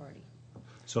hiring authority.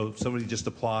 So if somebody just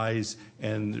applies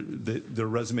and their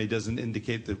resume doesn't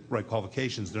indicate the right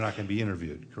qualifications, they're not going to be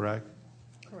interviewed, correct?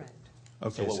 Correct.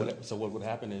 Okay. So what would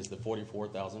happen is the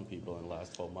 44,000 people in the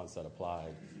last 12 months that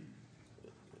applied,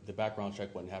 the background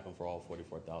check wouldn't happen for all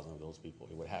 44,000 of those people.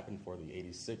 It would happen for the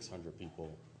 8,600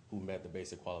 people who met the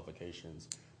basic qualifications.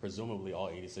 Presumably all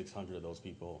 8,600 of those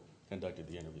people conducted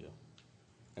the interview.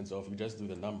 And so if you just do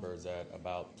the numbers at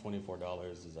about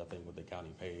 $24 is I think what the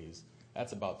county pays,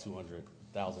 that's about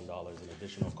 $200,000 in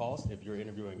additional cost if you're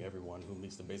interviewing everyone who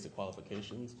meets the basic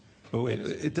qualifications. But wait,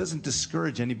 it doesn't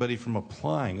discourage anybody from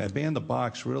applying. A ban the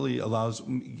box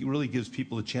really gives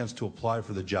people a chance to apply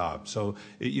for the job. So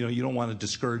you don't want to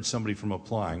discourage somebody from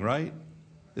applying, right?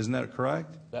 Isn't that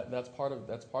correct? That's part of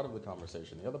the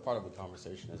conversation. The other part of the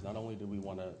conversation is not only do we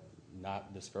want to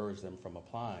not discourage them from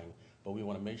applying, but we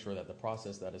want to make sure that the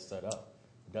process that is set up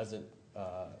doesn't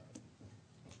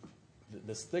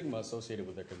the stigma associated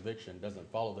with their conviction doesn't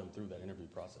follow them through that interview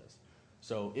process.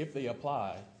 So if they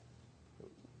apply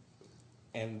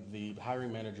and the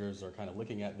hiring managers are kind of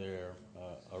looking at their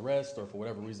arrest or for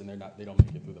whatever reason they don't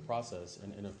make it through the process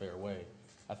in a fair way,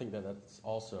 I think that's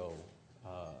also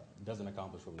doesn't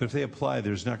accomplish what we want. But if they apply,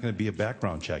 there's not going to be a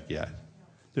background check yet.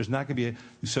 There's not going to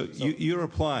be you're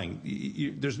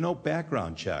applying. There's no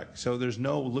background check, so there's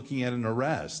no looking at an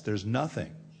arrest. There's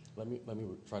nothing. Let me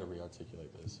try to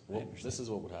re-articulate this. This is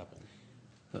what would happen.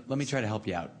 Let me try to help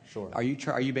you out. Sure. Are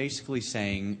you basically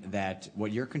saying that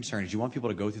what your concern is you want people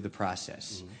to go through the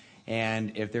process,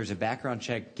 and if there's a background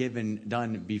check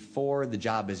done before the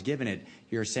job is given it,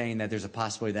 you're saying that there's a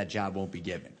possibility that job won't be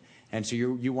given, and so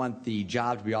you want the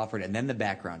job to be offered and then the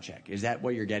background check. Is that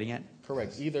what you're getting at?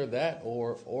 Correct. Either that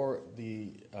or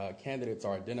the candidates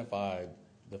are identified.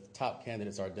 The top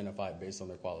candidates are identified based on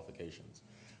their qualifications.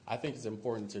 I think it's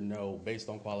important to know, based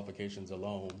on qualifications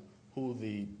alone, who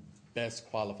the best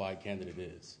qualified candidate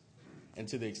is. And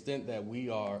to the extent that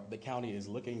the county is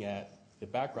looking at the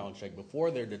background check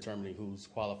before they're determining who's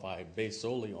qualified based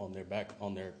solely on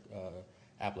their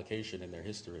application and their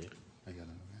history,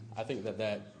 I think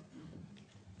that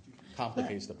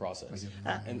complicates the process.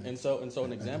 And so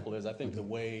an example is, I think the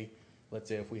way, let's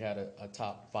say if we had a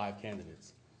top 5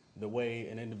 candidates, the way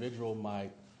an individual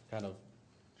might kind of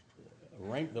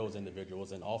rank those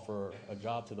individuals and offer a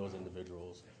job to those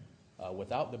individuals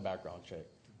without the background check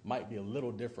might be a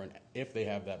little different if they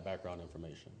have that background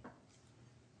information.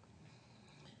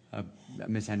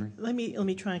 Ms. Henry? Let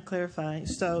me try and clarify.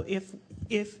 So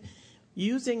if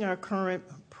using our current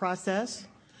process,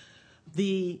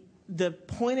 the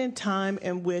point in time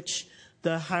in which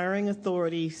the hiring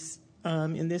authorities,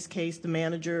 in this case the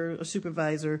manager or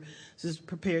supervisor, is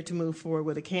prepared to move forward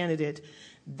with a candidate,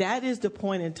 that is the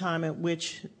point in time at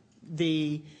which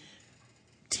the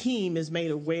team is made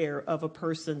aware of a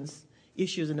person's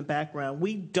issues in the background.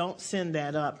 We don't send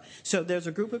that up. So there's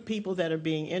a group of people that are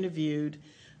being interviewed.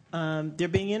 They're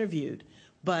being interviewed.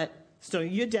 But so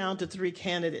you're down to 3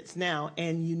 candidates now,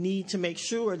 and you need to make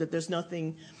sure that there's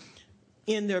nothing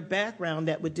in their background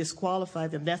that would disqualify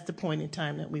them. That's the point in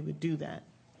time that we would do that.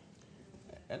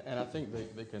 And I think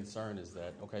the concern is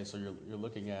that, okay, so you're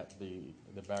looking at the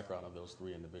background of those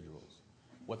 3 individuals.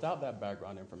 Without that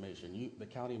background information, the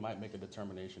county might make a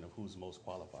determination of who's most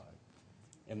qualified.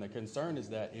 And the concern is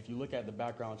that if you look at the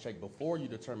background check before you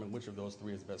determine which of those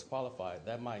 3 is best qualified,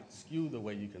 that might skew the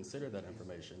way you consider that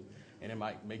information, and it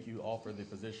might make you offer the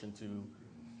position to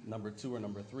number 2 or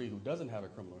number 3 who doesn't have a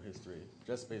criminal history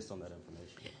just based on that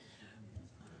information.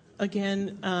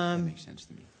 Again, That makes sense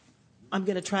to me. I'm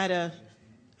going to try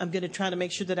to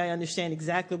make sure that I understand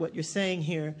exactly what you're saying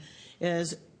here.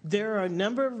 Is there are a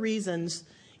number of reasons.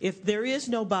 If there is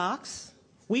no box,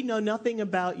 we know nothing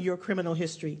about your criminal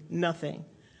history, nothing.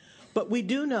 But we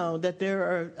do know that there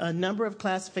are a number of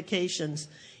classifications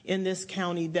in this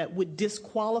county that would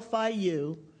disqualify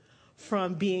you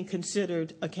from being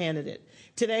considered a candidate.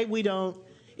 Today we don't.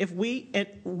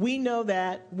 We know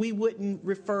that we wouldn't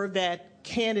refer that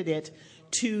candidate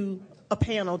to a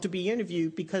panel to be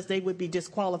interviewed because they would be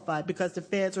disqualified because the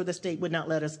feds or the state would not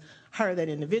let us hire that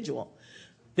individual.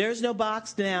 There's no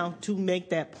box now to make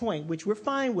that point, which we're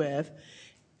fine with.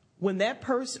 When that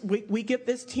person, we get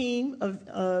this team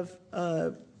of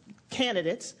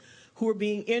candidates who are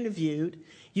being interviewed.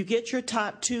 You get your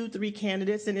top 2, 3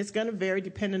 candidates, and it's going to vary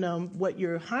depending on what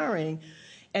you're hiring.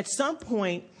 At some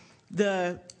point,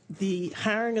 the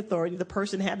hiring authority, the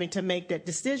person having to make that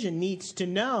decision, needs to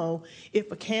know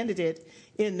if a candidate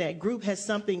in that group has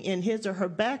something in his or her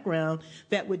background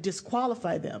that would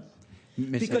disqualify them.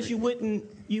 Because you wouldn't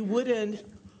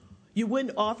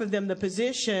offer them the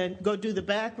position, go do the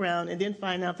background, and then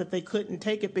find out that they couldn't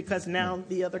take it because now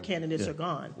the other candidates are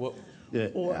gone. Well,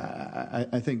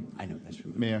 I think, I know that's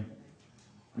true. Mayor,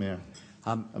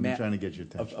 I'm trying to get your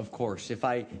attention. Of course.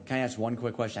 Can I ask one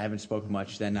quick question? I haven't spoken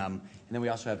much. And then we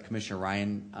also have Commissioner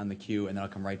Ryan on the queue, and then I'll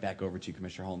come right back over to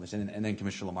Commissioner Holness, and then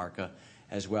Commissioner LaMarca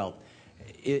as well.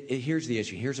 Here's the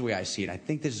issue. Here's the way I see it. I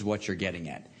think this is what you're getting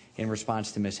at in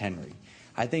response to Ms. Henry.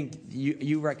 I think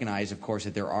you recognize, of course,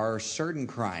 that there are certain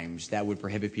crimes that would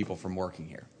prohibit people from working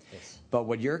here. Yes. But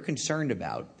what you're concerned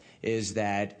about is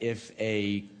that if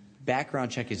a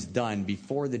background check is done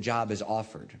before the job is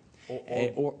offered,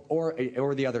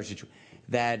 or the other situation,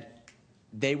 that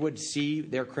they would see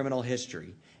their criminal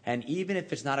history, and even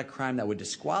if it's not a crime that would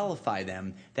disqualify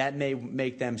them, that may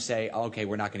make them say, okay,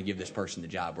 we're not going to give this person the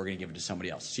job, we're going to give it to somebody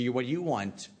else. So what you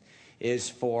want is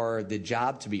for the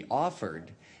job to be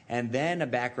offered, and then a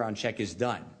background check is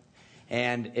done.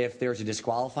 And if there's a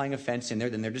disqualifying offense in there,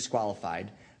 then they're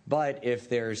disqualified. But if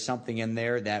there's something in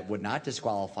there that would not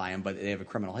disqualify them, but they have a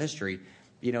criminal history,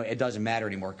 it doesn't matter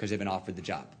anymore because they've been offered the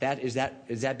job. Is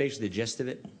that basically the gist of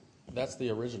it? That's the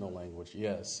original language,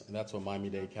 yes. And that's what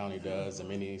Miami-Dade County does, and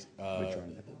many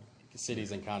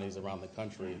cities and counties around the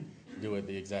country do it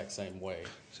the exact same way.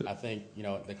 I think,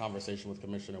 the conversation with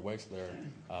Commissioner Wexler,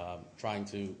 trying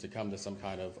to come to some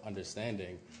kind of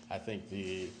understanding, I think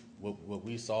what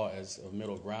we saw as a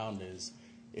middle ground is,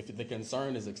 if the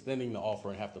concern is extending the offer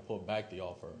and have to pull back the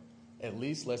offer, at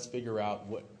least let's figure out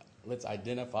let's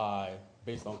identify,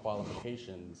 based on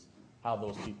qualifications, how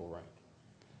those people rank.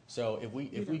 So if we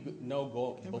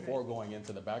know before going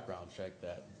into the background check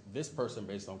that this person,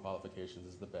 based on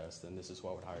qualifications, is the best, and this is who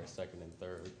I would hire second and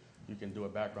third, you can do a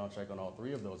background check on all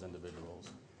 3 of those individuals,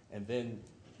 and then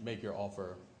make your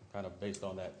offer kind of based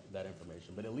on that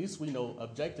information. But at least we know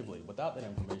objectively, without that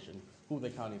information, who the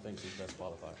county thinks is best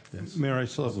qualified. Yes. Mayor, I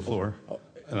still have the floor,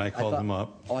 and I called him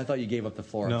up. Oh, I thought you gave up the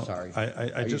floor. No, I'm sorry.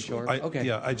 Are you sure? Okay.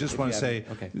 Yeah, I just want to say,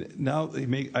 now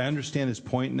I understand his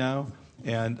point now,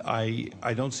 and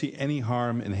I don't see any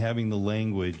harm in having the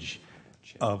language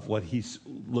of what he's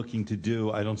looking to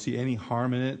do. I don't see any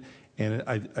harm in it. And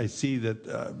I see that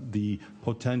the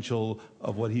potential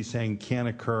of what he's saying can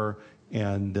occur,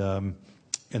 and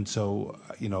so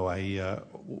I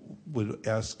would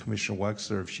ask Commissioner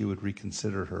Wexler if she would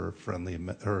reconsider her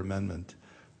amendment.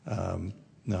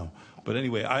 No, but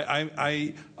anyway,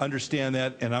 I understand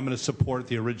that, and I'm going to support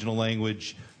the original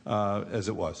language as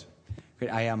it was.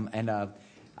 Great, I am, and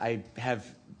I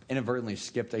have inadvertently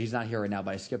skipped. He's not here right now,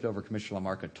 but I skipped over Commissioner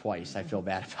LaMarca twice. I feel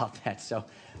bad about that. So,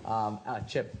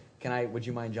 Chip. Would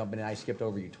you mind jumping in? I skipped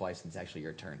over you twice, and it's actually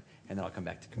your turn. And then I'll come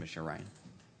back to Commissioner Ryan.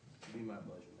 It'd be my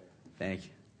pleasure, Mayor. Thank you.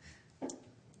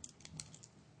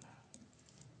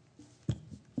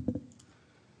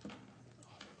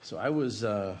 So I was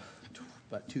about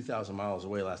 2,000 miles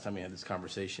away last time we had this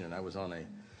conversation, and I was on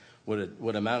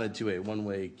what amounted to a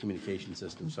one-way communication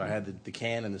system. So I had the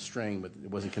can and the string, but it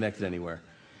wasn't connected anywhere.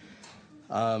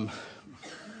 I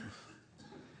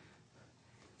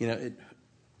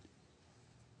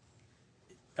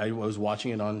was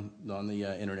watching it on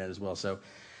the internet as well. So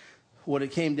what it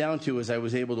came down to is I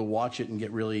was able to watch it and get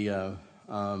really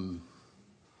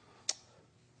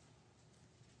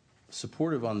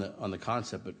supportive on the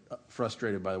concept, but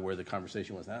frustrated by where the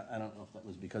conversation was. I don't know if that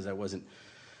was because I wasn't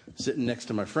sitting next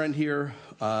to my friend here,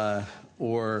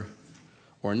 or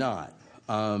not.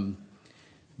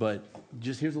 But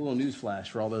just here's a little news flash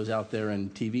for all those out there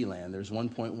in TV land. There's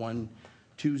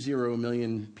 1.120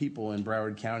 million people in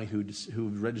Broward County who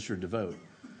registered to vote.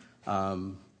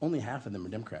 Only half of them are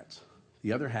Democrats.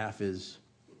 The other half is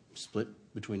split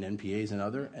between NPAs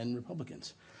and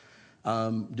Republicans.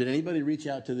 Did anybody reach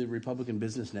out to the Republican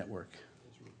Business Network?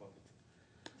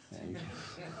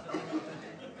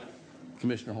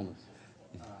 Commissioner Holmes.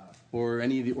 Or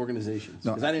any of the organizations?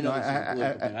 Because I didn't know this was a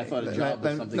political thing. I thought a job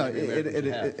was something every American should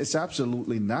have. It's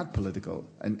absolutely not political.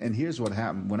 And here's what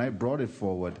happened. When I brought it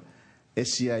forward,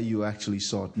 SEIU actually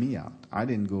sought me out. I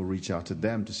didn't go reach out to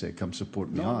them to say, come support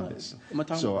me on this. I'm not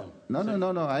talking about them.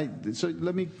 No. So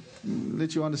let me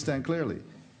let you understand clearly.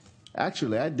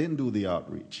 Actually, I didn't do the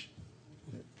outreach.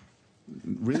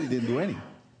 Really didn't do any.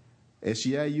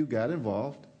 SEIU got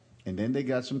involved, and then they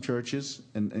got some churches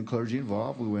and clergy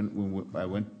involved. I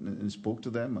went and spoke to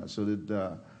them. So did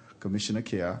Commissioner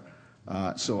Kerr.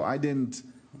 So I didn't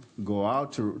go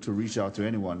out to reach out to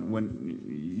anyone.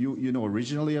 When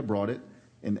originally I brought it,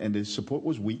 and the support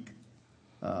was weak.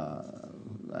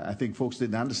 I think folks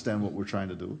didn't understand what we're trying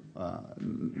to do.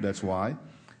 That's why.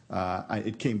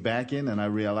 It came back in, and I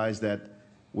realized that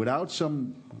without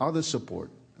some other support,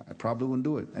 I probably wouldn't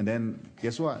do it. And then,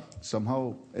 guess what?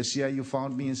 Somehow SEIU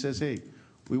found me and says, hey,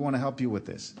 we want to help you with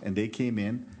this. And they came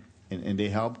in, and they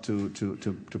helped to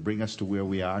bring us to where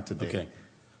we are today. Okay.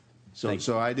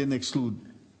 So I didn't exclude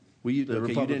you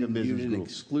Republican business didn't group.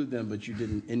 exclude them, but you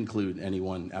didn't include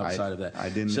anyone outside of that. I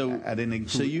didn't include.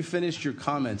 So you finished your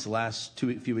comments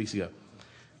few weeks ago.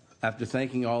 After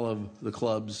thanking all of the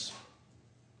clubs,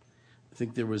 I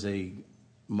think there was a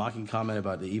mocking comment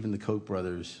about even the Koch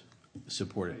brothers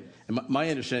supported. And my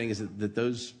understanding is that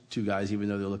those two guys, even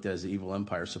though they're looked at as the evil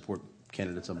empire, support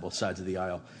candidates on both sides of the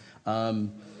aisle.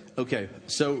 Okay,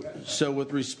 so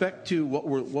with respect to what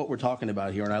we're talking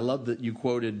about here, and I love that you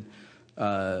quoted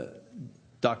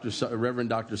Reverend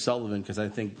Dr. Sullivan, because I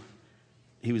think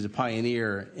he was a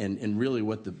pioneer in really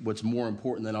what's more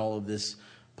important than all of this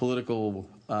political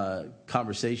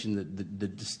conversation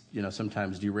that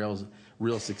sometimes derails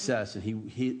real success. And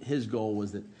his goal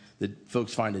was that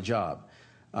folks find a job.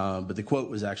 But the quote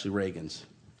was actually Reagan's.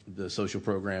 The social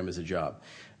program is a job.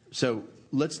 So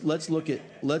let's look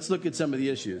at some of the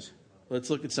issues.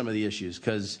 Let's look at some of the issues,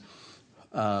 because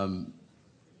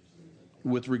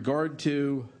with regard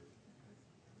to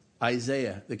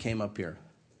Isaiah that came up here,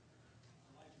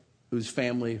 whose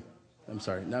family, I'm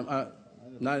sorry,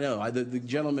 the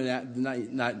gentleman,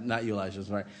 not you, Elijah,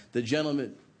 sorry, the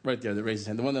gentleman right there that raised his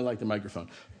hand, the one that liked the microphone.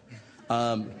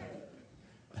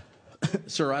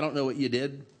 Sir, I don't know what you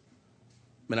did,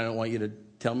 and I don't want you to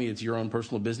tell me. It's your own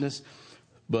personal business,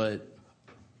 but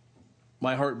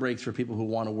my heart breaks for people who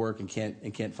want to work and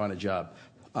can't find a job.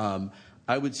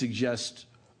 I would suggest,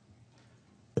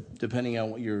 depending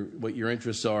on what your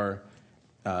interests are,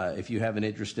 if you have an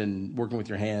interest in working with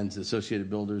your hands, Associated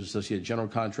Builders, Associated General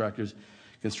Contractors,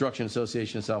 Construction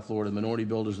Association of South Florida, Minority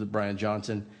Builders with Brian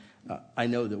Johnson. I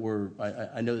know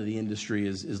that I know that the industry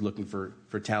is looking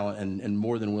for talent and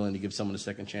more than willing to give someone a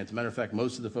second chance. As a matter of fact,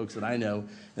 most of the folks that I know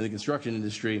in the construction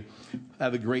industry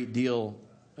have a great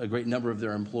number of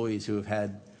their employees who have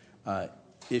had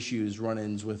issues,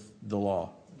 run-ins with the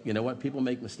law. You know what? People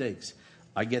make mistakes.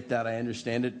 I get that. I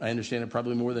understand it. I understand it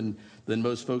probably more than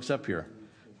most folks up here.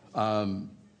 One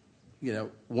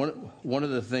of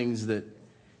the things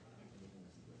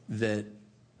that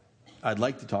I'd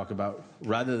like to talk about,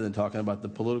 rather than talking about the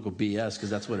political BS, because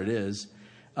that's what it is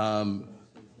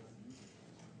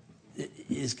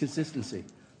consistency.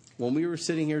 When we were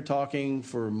sitting here talking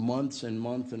for months and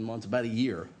months and months, about a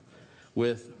year,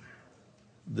 with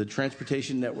the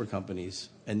transportation network companies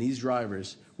and these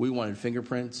drivers, we wanted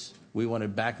fingerprints, we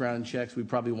wanted background checks, we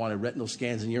probably wanted retinal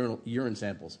scans and urine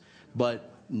samples. But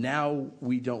now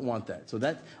we don't want that. So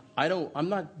I'm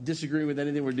not disagreeing with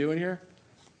anything we're doing here.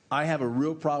 I have a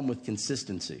real problem with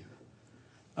consistency.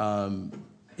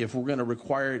 If we're going to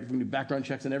require background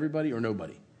checks on everybody or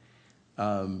nobody.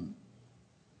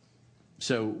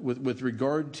 So with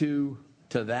regard to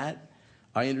that,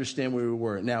 I understand where we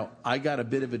were. Now, I got a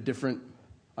bit of a different.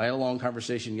 I had a long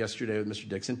conversation yesterday with Mr.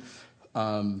 Dixon.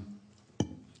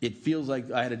 It feels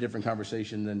like I had a different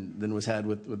conversation than was had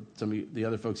with some of the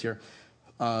other folks here,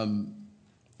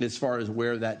 as far as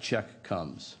where that check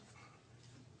comes.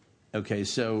 Okay,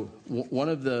 so one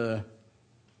of the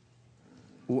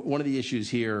issues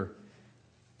here,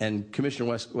 and Commissioner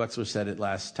Wexler said it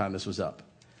last time this was up.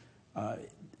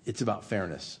 It's about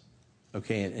fairness,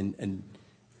 okay? And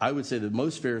I would say the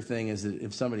most fair thing is that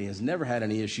if somebody has never had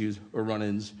any issues or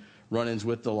run-ins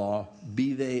with the law,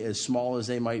 be they as small as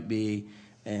they might be,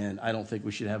 and I don't think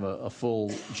we should have a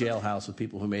full jailhouse with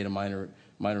people who made a minor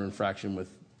infraction with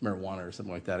marijuana or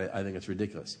something like that. I think it's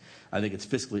ridiculous. I think it's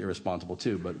fiscally irresponsible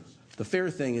too. But the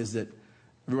fair thing is that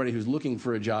everybody who's looking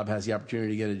for a job has the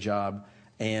opportunity to get a job,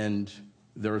 and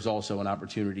there is also an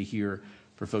opportunity here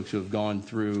for folks who have gone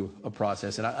through a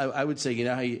process. And I would say, you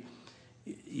know how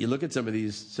you look at some of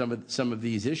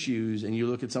these issues, and you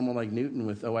look at someone like Newton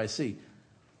with OIC.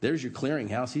 There's your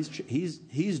clearinghouse.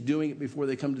 He's doing it before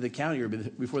they come to the county or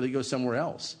before they go somewhere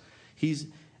else. He's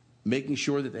making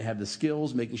sure that they have the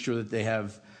skills, making sure that they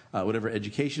have whatever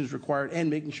education is required, and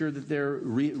making sure that they're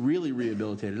really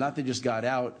rehabilitated. Not they just got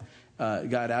out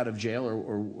of jail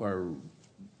or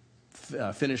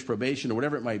finished probation or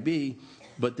whatever it might be,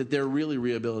 but that they're really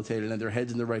rehabilitated and their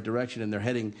head's in the right direction and they're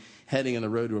heading on the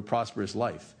road to a prosperous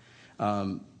life.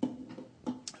 For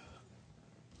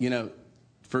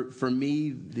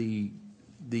me, the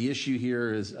issue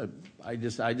here is I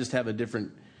just have a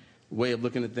different way of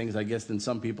looking at things, I guess, than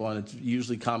some people, and it's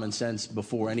usually common sense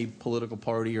before any political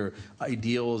party or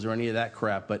ideals or any of that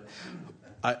crap. But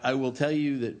I will tell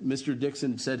you that Mr.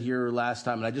 Dixon said here last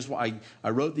time, and I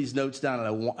wrote these notes down,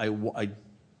 and I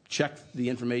checked the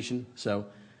information. So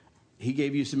he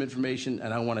gave you some information,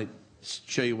 and I want to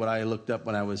show you what I looked up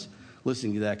when I was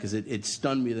listening to that, because it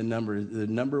stunned me. The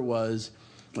number was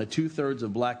 2/3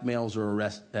 of black males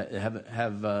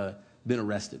have been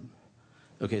arrested.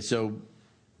 Okay, so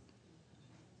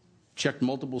checked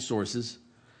multiple sources.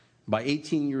 By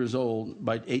 18 years old,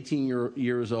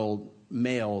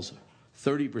 males,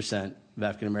 30% of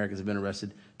African Americans have been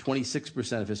arrested,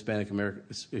 26% of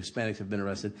Hispanics have been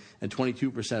arrested, and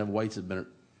 22% of whites have been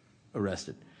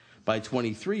arrested. By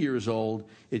 23 years old,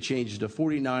 it changes to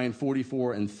 49,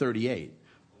 44, and 38.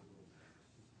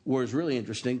 Whereas really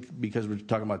interesting, because we're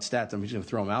talking about stats, I'm just going to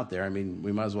throw them out there. I mean,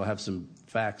 we might as well have some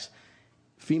facts.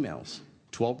 Females,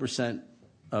 12%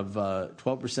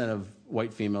 of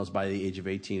white females by the age of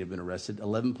 18 have been arrested,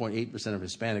 11.8% of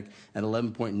Hispanic, and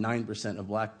 11.9% of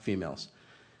black females.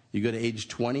 You go to age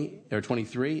 20 or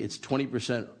 23, it's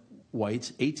 20%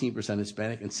 whites, 18%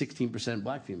 Hispanic, and 16%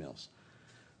 black females.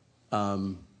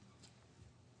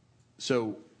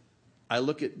 So I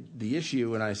look at the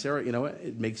issue and I say, you know what,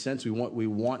 it makes sense. We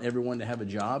want everyone to have a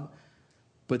job.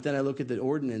 But then I look at the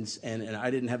ordinance, and I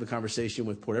didn't have a conversation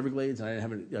with Port Everglades, and I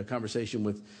didn't have a conversation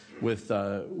with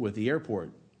the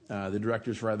airport, the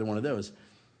directors for either one of those.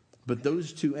 But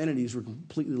those two entities were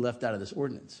completely left out of this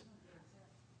ordinance.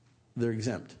 They're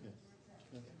exempt.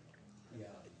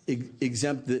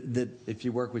 Exempt that if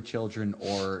you work with children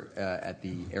or at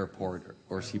the airport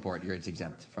or seaport, it's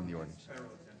exempt from the ordinance.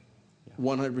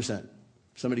 100%.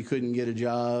 Somebody couldn't get a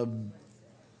job.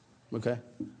 Okay.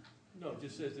 No, it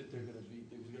just says that there's going to be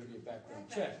a background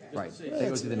check. Right. They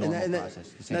go through the normal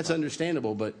process. That's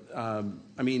understandable, but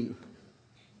I mean,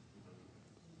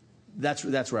 that's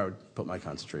where I would put my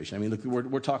concentration. I mean, look,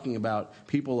 we're talking about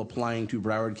people applying to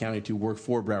Broward County to work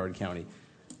for Broward County.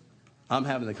 I'm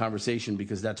having the conversation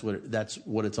because that's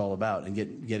what it's all about, and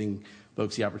getting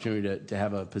folks the opportunity to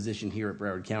have a position here at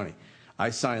Broward County. I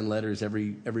sign letters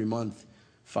every month,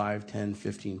 5, 10,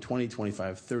 15, 20,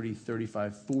 25, 30,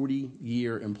 35,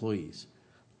 40-year employees.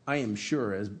 I am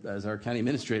sure, as our county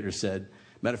administrator said,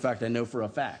 matter of fact, I know for a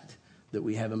fact that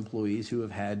we have employees who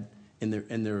have had in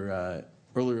their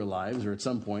earlier lives or at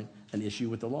some point an issue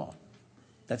with the law.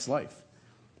 That's life.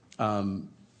 I'm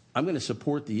going to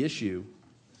support the issue,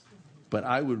 but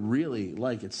I would really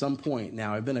like at some point,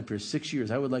 now I've been up here 6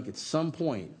 years, I would like at some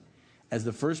point, as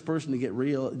the first person to get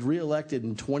reelected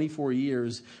in 24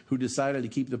 years who decided to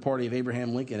keep the party of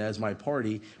Abraham Lincoln as my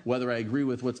party, whether I agree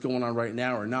with what's going on right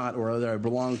now or not, or whether I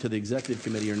belong to the executive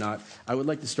committee or not, I would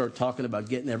like to start talking about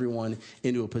getting everyone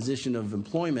into a position of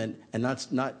employment and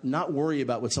not worry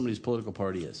about what somebody's political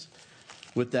party is.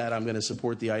 With that, I'm going to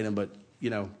support the item, but,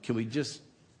 can we just,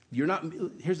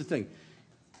 here's the thing.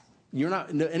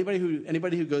 Anybody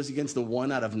who goes against the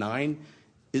 1 out of 9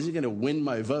 isn't going to win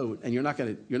my vote, and you're not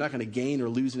going to gain or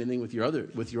lose anything with your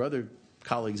other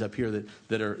colleagues up here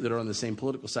that are on the same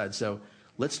political side. So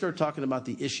let's start talking about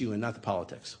the issue and not the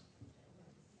politics.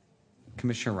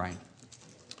 Commissioner Ryan.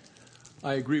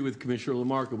 I agree with Commissioner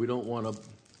LaMarca. We don't want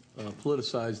to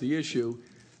politicize the issue.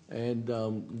 And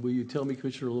will you tell me,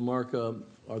 Commissioner LaMarca,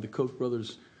 are the Koch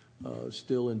brothers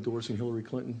still endorsing Hillary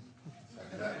Clinton?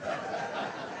 I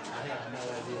have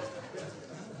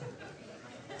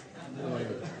no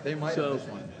idea. They might so have this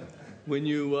one. When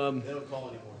you they don't call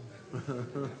anymore.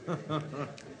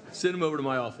 Send them over to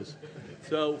my office.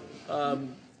 So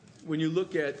when you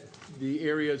look at the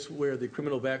areas where the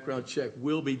criminal background check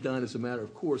will be done as a matter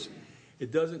of course,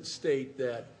 it doesn't state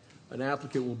that an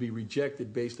applicant will be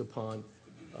rejected based upon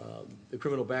the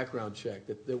criminal background check,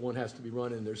 that one has to be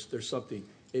run and there's something.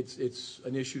 It's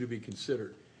an issue to be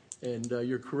considered. And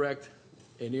you're correct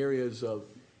in areas of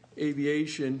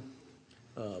aviation,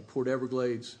 Port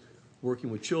Everglades, working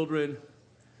with children,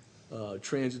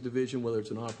 transit division, whether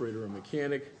it's an operator or a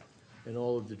mechanic, and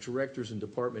all of the directors and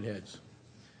department heads.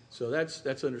 So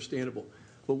that's understandable.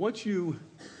 But once you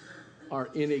are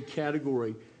in a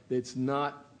category that's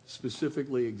not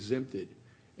specifically exempted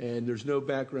and there's no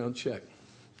background check,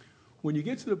 when you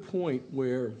get to the point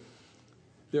where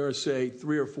there are, say,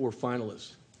 3 or 4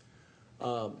 finalists,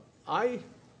 I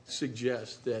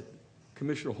suggest that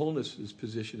Commissioner Holness's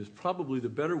position is probably the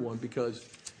better one, because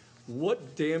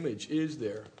what damage is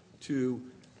there to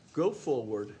go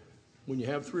forward when you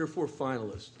have 3 or 4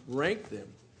 finalists, rank them,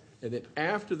 and then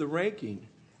after the ranking,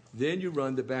 then you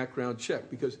run the background check?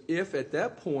 Because if at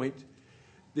that point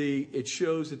it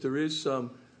shows that there is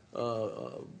some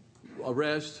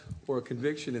arrest or a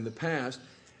conviction in the past,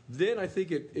 then I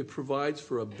think it provides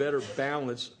for a better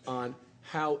balance on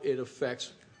how it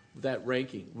affects that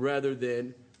ranking, rather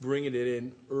than bringing it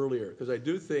in earlier. Because I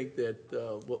do think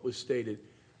that what was stated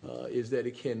is that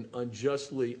it can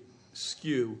unjustly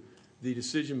skew the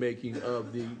decision-making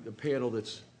of the panel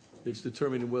that's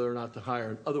determining whether or not to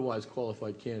hire an otherwise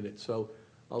qualified candidate. So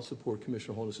I'll support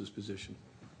Commissioner Holness's position.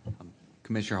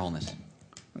 Commissioner Holness.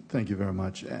 Thank you very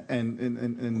much.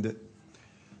 And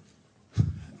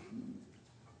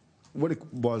what it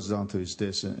boils down to is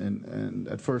this, and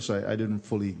at first I didn't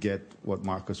fully get what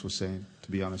Marcus was saying,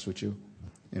 to be honest with you,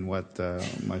 and what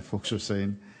my folks were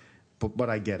saying, but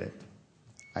I get it.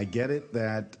 I get it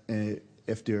that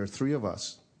if there are 3 of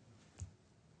us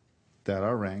that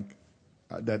are ranked,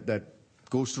 that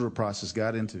goes through the process,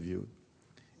 got interviewed,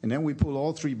 and then we pull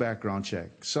all 3 background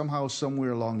checks, somehow,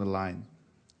 somewhere along the line,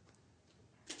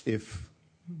 if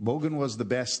Bogan was the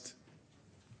best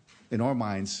in our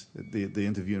minds, the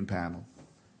interviewing panel,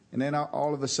 and then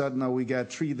all of a sudden now we got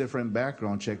 3 different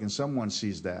background checks and someone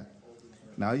sees that.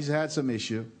 Now he's had some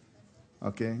issue,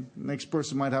 okay? Next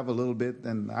person might have a little bit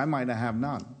and I might not have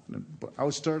none. But I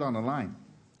was third on the line.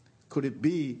 Could it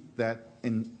be that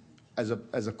as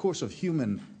a course of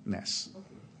humanness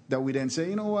that we then say,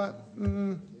 you know what,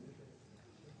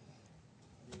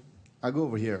 I go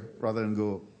over here rather than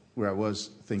go where I was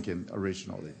thinking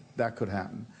originally? That could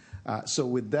happen. So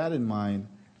with that in mind,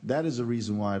 that is the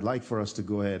reason why I'd like for us to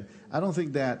go ahead. I don't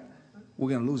think that we're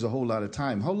going to lose a whole lot of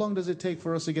time. How long does it take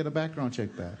for us to get a background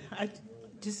check back?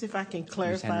 Just if I can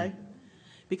clarify,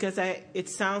 because it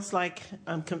sounds like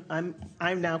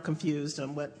I'm now confused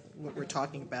on what we're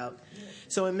talking about.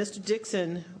 So when Mr.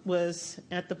 Dixon was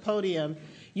at the podium,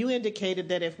 you indicated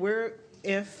that if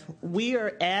we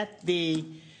are at the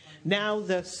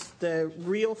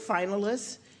real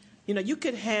finalists, you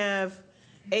could have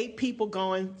 8 people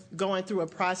going through a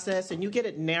process and you get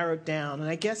it narrowed down. And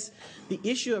I guess the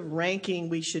issue of ranking,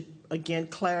 we should again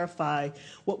clarify.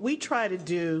 What we try to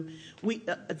do,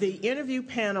 the interview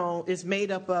panel is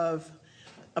made up of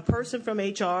a person from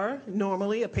HR,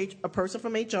 normally a person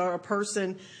from HR, a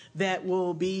person that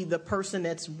will be the person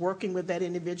that's working with that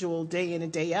individual day in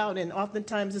and day out, and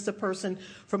oftentimes it's a person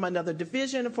from another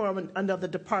division or from another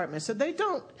department. So they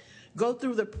don't go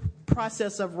through the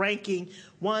process of ranking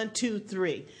 1, 2,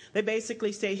 3. They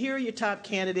basically say, here are your top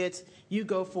candidates, you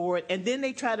go for it, and then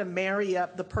they try to marry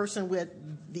up the person with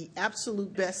the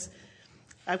absolute best,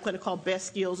 I'm going to call best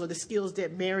skills, or the skills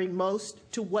that marry most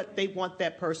to what they want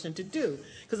that person to do.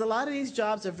 Because a lot of these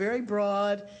jobs are very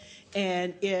broad,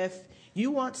 and if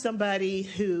you want somebody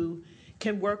who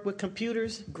can work with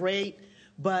computers, great,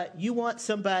 but you want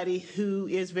somebody who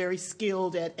is very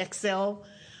skilled at Excel.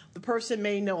 The person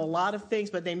may know a lot of things,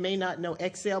 but they may not know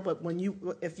Excel. But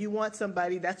if you want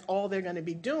somebody, that's all they're going to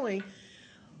be doing,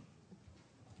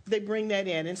 they bring that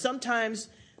in. And sometimes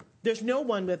there's no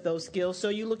one with those skills, so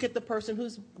you look at the person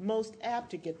who's most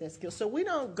apt to get that skill. So we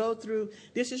don't go through,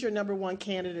 this is your number 1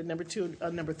 candidate, number 2,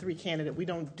 number 3 candidate. We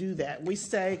don't do that. We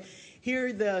say, here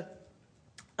are the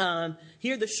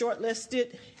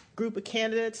shortlisted group of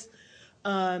candidates.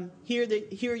 Here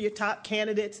are your top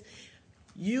candidates.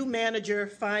 You, manager,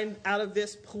 find out of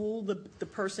this pool the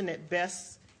person that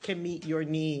best can meet your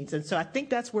needs. And so I think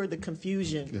that's where the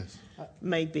confusion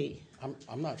may be.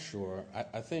 I'm not sure.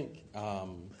 I think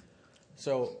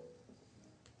so.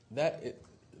 The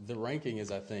ranking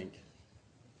is, I think,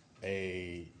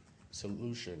 a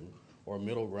solution or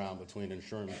middle ground between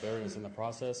ensuring fairness in the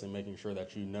process and making sure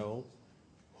that you know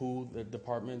who the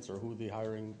departments or who the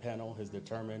hiring panel has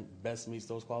determined best meets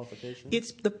those qualifications?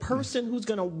 It's the person who's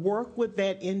going to work with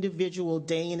that individual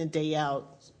day in and day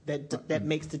out that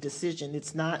makes the decision.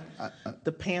 It's not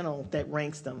the panel that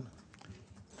ranks them.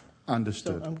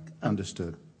 Understood. So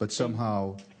Understood. But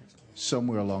somehow,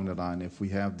 somewhere along the line, if we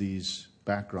have these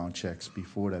background checks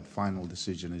before that final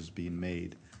decision is being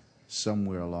made,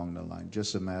 somewhere along the line,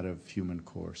 just a matter of human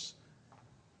course,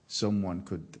 someone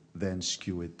could then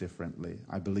skew it differently.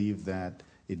 I believe that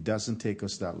it doesn't take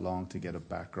us that long to get a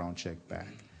background check back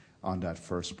on that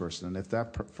first person. And if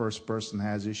that first person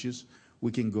has issues, we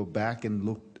can go back and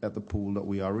look at the pool that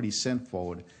we already sent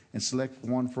forward and select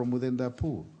one from within that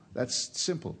pool. That's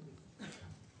simple.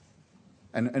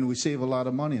 And we save a lot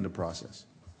of money in the process.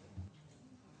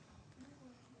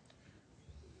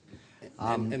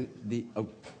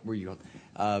 Where you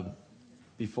going?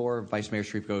 Before Vice Mayor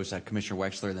Sharif goes, Commissioner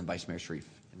Wexler, then Vice Mayor Sharif.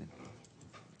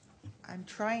 I'm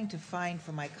trying to find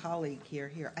for my colleague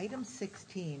here. Item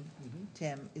 16,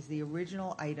 Tim, is the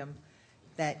original item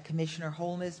that Commissioner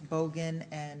Holness, Bogan,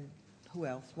 and who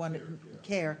else?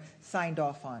 Care signed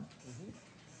off on.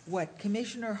 What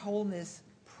Commissioner Holness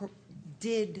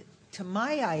did to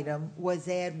my item was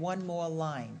add one more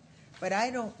line. But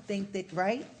I don't think that,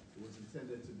 right? It was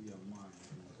intended to be on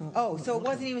mine. Oh, so it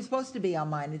wasn't even supposed to be on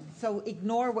mine. So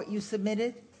ignore what you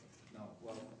submitted?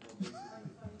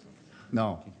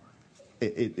 No.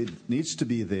 It needs to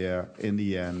be there in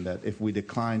the end that if we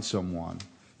decline someone,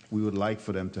 we would like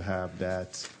for them to have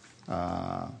that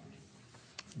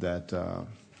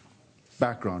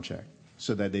background check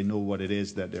so that they know what it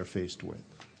is that they're faced with.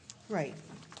 Right.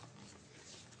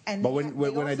 But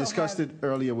when I discussed it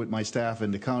earlier with my staff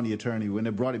and the county attorney, when they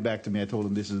brought it back to me, I told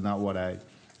them this is not what I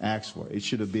asked for. It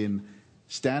should have been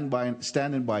standing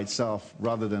by itself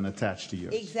rather than attached to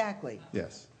yours. Exactly.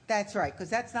 Yes. That's right, because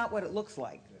that's not what it looks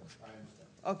like.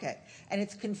 Okay, and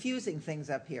it's confusing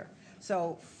things up here.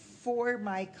 So for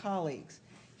my colleagues,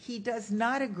 he does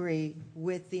not agree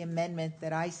with the amendment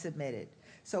that I submitted.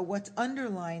 So what's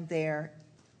underlined there,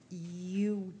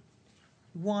 you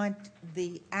want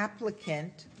the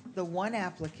applicant, the one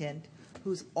applicant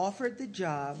who's offered the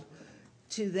job,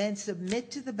 to then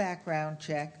submit to the background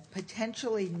check,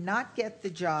 potentially not get the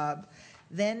job.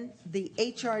 Then the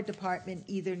HR department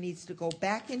either needs to go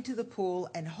back into the pool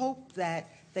and hope that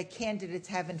the candidates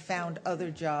haven't found other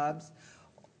jobs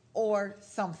or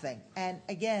something. And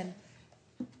again,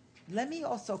 let me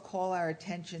also call our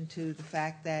attention to the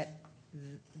fact that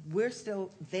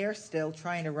they're still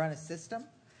trying to run a system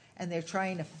and they're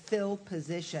trying to fill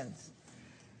positions.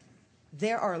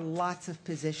 There are lots of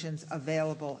positions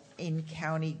available in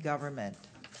county government.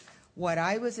 What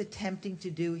I was attempting to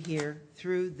do here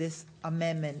through this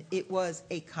amendment, it was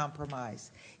a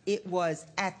compromise. It was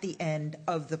at the end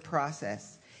of the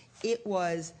process. It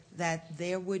was that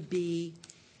there would be,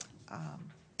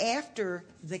 after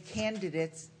the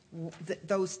candidates,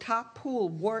 those top pool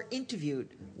were interviewed.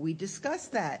 We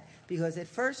discussed that because at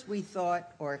first we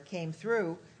thought, or it came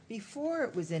through, before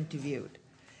it was interviewed.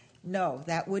 No,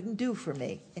 that wouldn't do for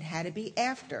me. It had to be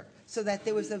after, so that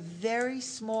there was a very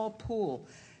small pool.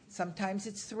 Sometimes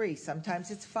it's 3, sometimes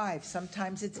it's 5,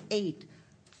 sometimes it's 8.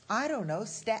 I don't know.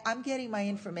 I'm getting my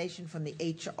information from the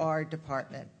HR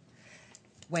department.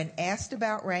 When asked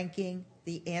about ranking,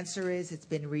 the answer is, it's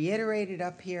been reiterated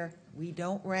up here, we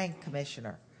don't rank,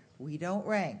 Commissioner. We don't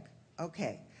rank.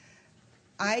 Okay.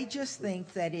 I just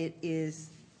think that it is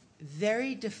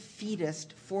very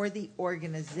defeatist for the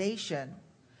organization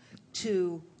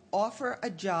to offer a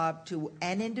job to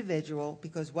an individual,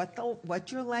 because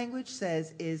what your language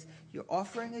says is you're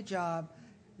offering a job,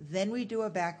 then we do a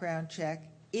background check.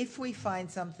 If we find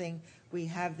something, we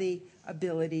have the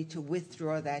ability to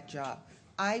withdraw that job.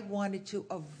 I wanted to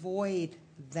avoid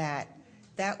that.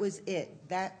 That was it.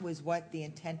 That was what the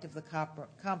intent of the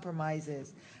compromise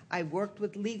is. I worked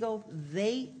with legal.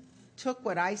 They took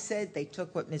what I said. They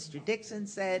took what Mr. Dixon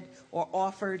said or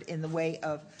offered in the way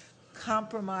of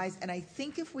compromise. And I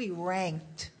think if we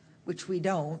ranked, which we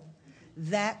don't,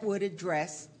 that would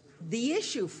address the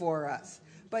issue for us.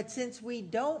 But since we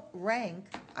don't rank,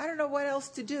 I don't know what else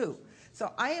to do.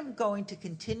 So I am going to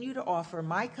continue to offer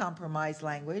my compromise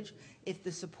language. If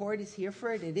the support is here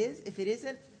for it, it is. If it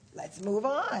isn't, let's move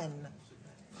on.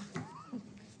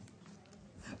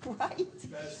 Right?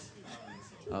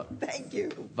 Thank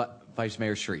you. Vice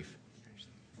Mayor Sharif.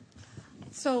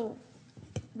 So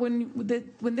when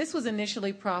this was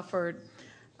initially proffered,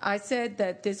 I said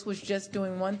that this was just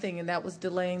doing one thing, and that was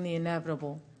delaying the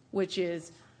inevitable, which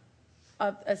is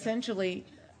essentially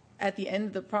at the end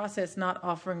of the process not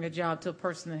offering a job to a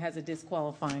person that has a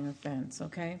disqualifying offense,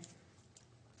 okay?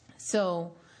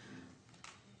 So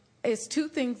it's two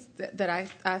things that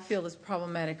I feel is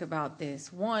problematic about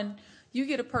this. One, you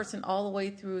get a person all the way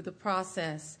through the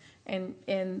process, and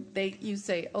you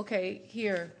say, okay,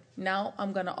 here, now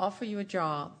I'm going to offer you a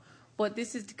job, but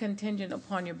this is contingent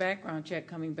upon your background check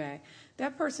coming back.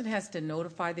 That person has to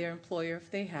notify their employer,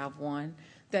 if they have one,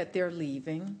 that they're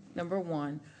leaving, number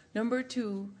one. Number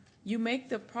two, you make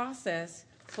the process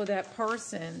for that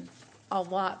person a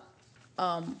lot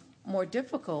more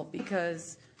difficult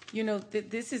because, you know,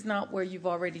 this is not where you've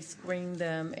already screened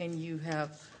them and you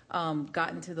have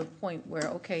gotten to the point where,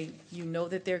 okay, you know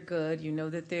that they're good, you know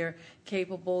that they're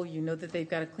capable, you know that they've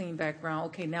got a clean background.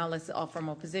 Okay, now let's offer them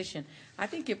a position. I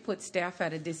think it puts staff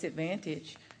at a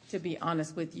disadvantage, to be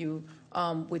honest with you,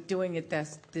 with doing it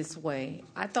this way.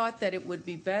 I thought that it would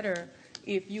be better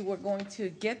if you were going to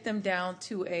get them down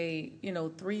to a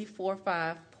 3, 4,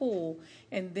 5 pool,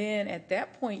 and then at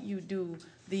that point you do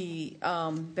the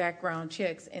background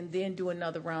checks and then do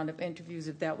another round of interviews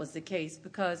if that was the case,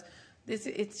 because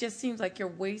it just seems like you're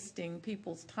wasting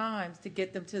people's time to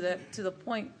get them to the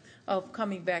point of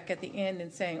coming back at the end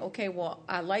and saying, okay, well,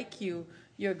 I like you,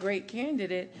 you're a great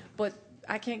candidate, but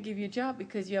I can't give you a job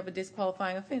because you have a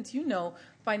disqualifying offense. You know,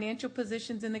 financial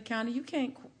positions in the county,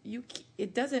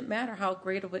 it doesn't matter how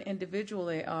great of an individual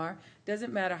they are,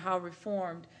 doesn't matter how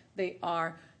reformed they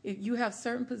are. You have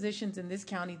certain positions in this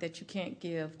county that you can't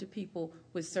give to people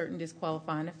with certain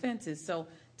disqualifying offenses. So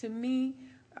to me,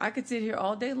 I could sit here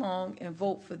all day long and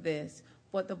vote for this,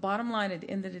 but the bottom line at the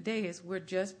end of the day is we're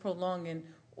just prolonging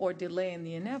or delaying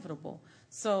the inevitable.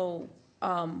 So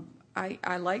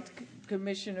I liked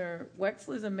Commissioner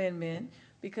Wexler's amendment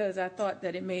because I thought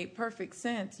that it made perfect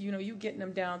sense. You know, you getting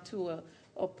them down to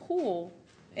a pool,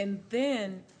 and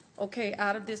then, okay,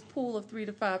 out of this pool of 3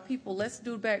 to 5 people, let's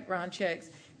do background checks,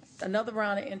 another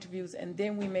round of interviews, and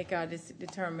then we make our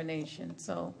determination.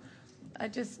 So I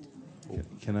just...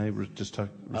 Can I just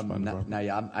respond?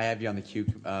 I have you on the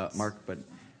queue, Mark, but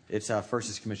it's first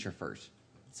is Commissioner first.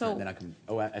 So then I can.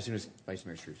 As soon as Vice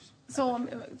Mayor Struess.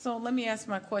 So let me ask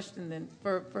my question then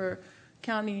for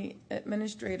County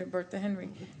Administrator Bertha Henry.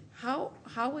 How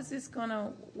is this going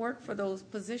to work for those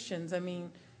positions? I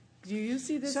mean, do you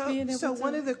see this being able to? So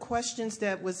one of the questions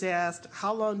that was asked,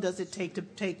 how long does it take to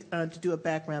do a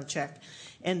background check?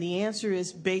 And the answer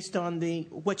is based on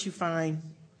what you find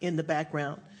in the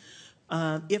background.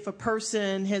 If a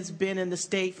person has been in the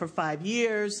state for 5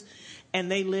 years and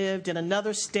they lived in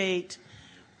another state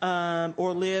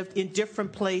or lived in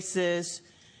different places,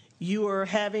 you are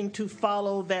having to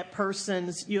follow that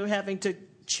you're having to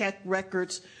check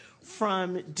records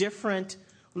from different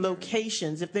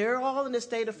locations. If they're all in the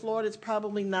state of Florida, it's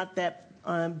probably not that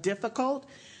difficult.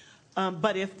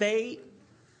 But if they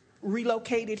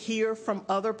relocated here from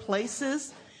other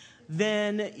places,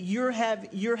 then you're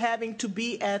having to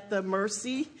be at the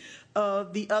mercy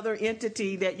of the other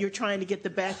entity that you're trying to get the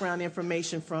background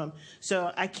information from.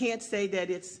 So I can't say that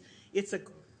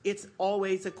it's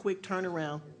always a quick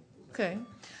turnaround. Okay.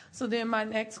 So then my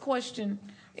next question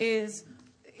is,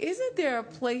 isn't there a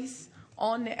place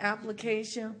on the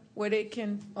application where they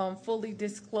can fully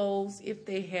disclose if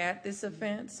they had this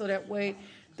offense, so that way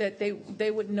that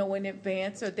they would know in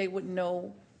advance, or they would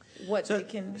know what they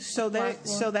can apply for?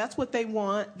 So that's what they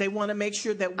want. They want to make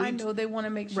sure that I know they want to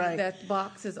make sure that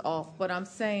box is off, but I'm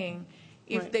saying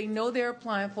if they know they're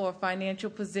applying for a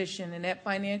financial position and that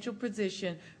financial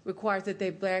position requires that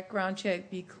their background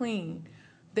check be clean,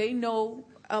 they know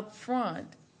up front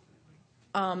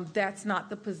that's not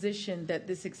the position that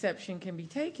this exception can be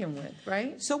taken with,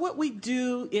 right? So what we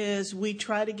do is we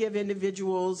try to give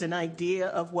individuals an idea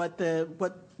of what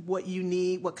you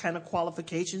need, what kind of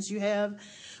qualifications you have.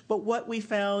 But what we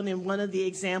found in one of the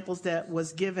examples that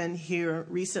was given here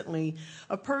recently,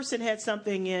 a person had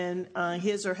something in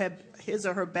his or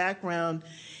her background,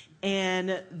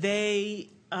 and they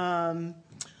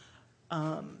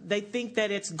think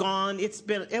that it's gone.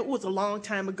 It was a long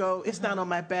time ago. It's not on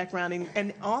my background.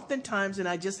 And oftentimes, and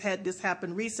I just had this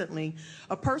happen recently,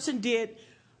 a person did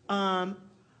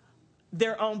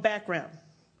their own background.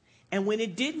 And when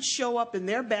it didn't show up in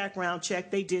their background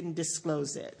check, they didn't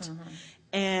disclose it.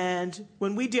 And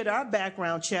when we did our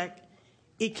background check,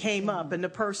 it came up, and the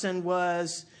person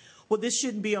was, well, this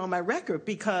shouldn't be on my record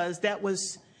because that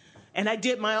was, and I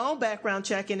did my own background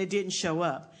check and it didn't show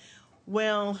up.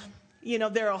 Well, you know,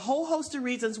 there are a whole host of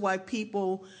reasons why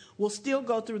people will still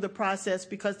go through the process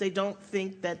because they don't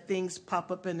think that things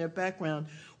pop up in their background.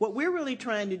 What we're really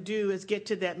trying to do is get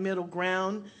to that middle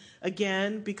ground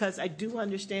again, because I do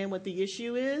understand what the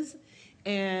issue is.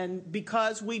 And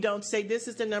because we don't say this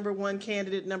is the number one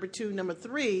candidate, number two, number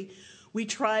three, we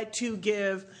try to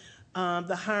give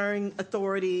the hiring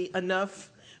authority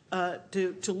enough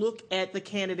to look at the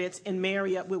candidates and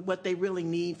marry up with what they really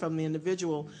need from the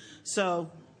individual.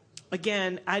 So,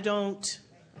 again,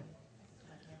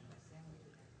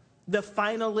 the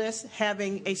finalists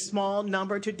having a small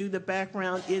number to do the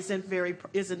background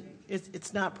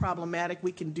it's not problematic.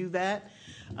 We can do that.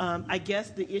 I guess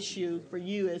the issue for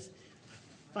you as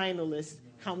finalists,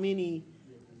 how many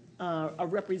are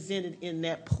represented in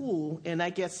that pool, and I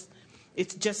guess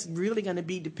it's just really going to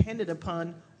be dependent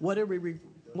upon what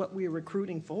we're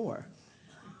recruiting for.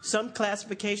 Some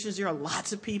classifications, there are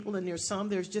lots of people, and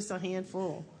there's just a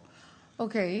handful.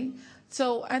 Okay,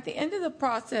 so at the end of the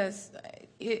process,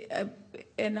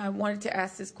 and I wanted to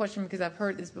ask this question because I've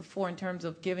heard this before in terms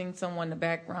of giving someone a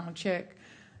background check.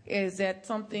 Is that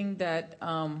something that's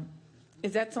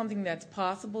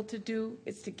possible to do?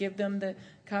 Is to give them the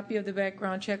copy of the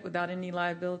background check without any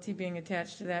liability being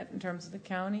attached to that in terms of the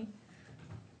county?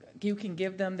 You can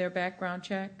give them their background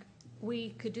check? We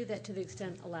could do that to the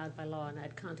extent allowed by law, and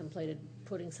I'd contemplated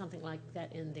putting something like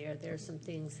that in there. There are some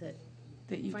things that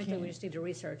you frankly, we just need to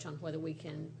research on whether we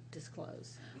can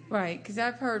disclose. Right, because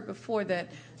I've heard before that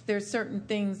there's certain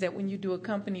things that when you do a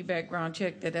company background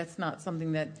check, that's not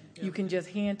something that you can just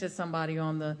hand to somebody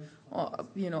on the,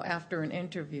 after an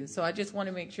interview. So I just want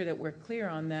to make sure that we're clear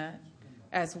on that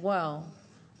as well.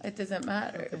 It doesn't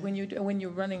matter when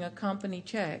you're running a company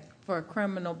check for a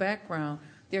criminal background.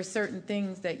 There's certain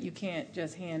things that you can't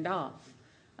just hand off.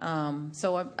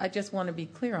 So I just want to be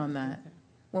clear on that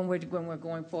when we're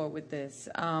going forward with this.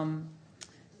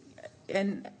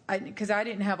 And because I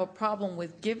didn't have a problem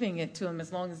with giving it to them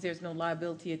as long as there's no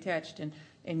liability attached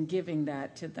in giving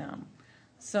that to them.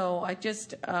 So I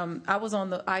just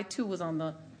I too was on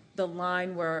the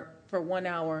line where for 1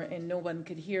 hour and no one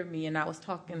could hear me, and I was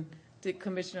talking to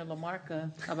Commissioner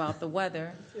LaMarca about the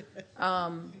weather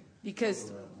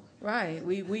because right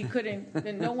we couldn't,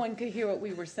 and no one could hear what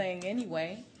we were saying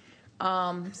anyway.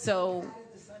 So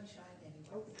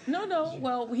no,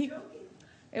 well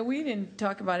and we didn't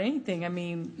talk about anything. I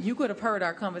mean, you could have heard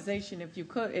our conversation if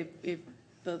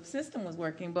the system was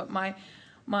working. But my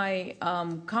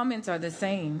comments are the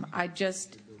same.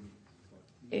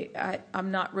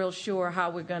 I'm not real sure how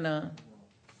we're gonna.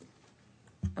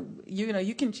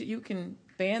 You can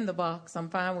ban the box. I'm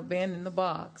fine with banning the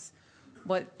box,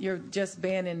 but you're just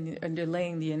banning and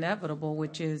delaying the inevitable,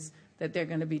 which is that they're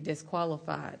going to be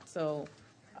disqualified. So,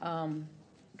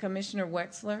 Commissioner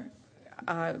Wexler,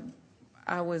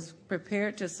 I was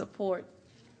prepared to support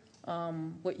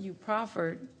what you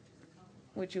proffered,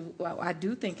 which I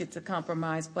do think it's a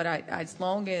compromise, but as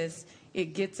long as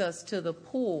it gets us to the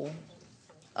pool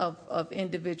of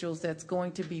individuals that's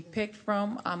going to be picked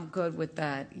from, I'm good with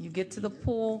that. You get to the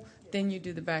pool, then you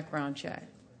do the background check.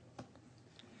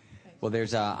 Well,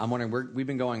 I'm wondering, we've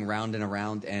been going round and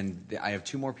around, and I have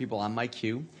two more people on my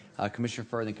queue, Commissioner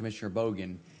Furr and Commissioner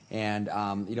Bogan. And,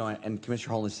 and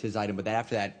Commissioner Holness, his item. But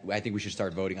after that, I think we should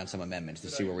start voting on some amendments to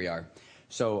see where we are.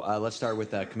 So let's start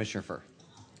with Commissioner Furr.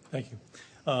 Thank you.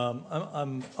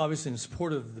 I'm obviously in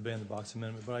support of the ban the box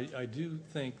amendment, but I do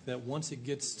think that once it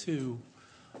gets to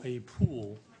a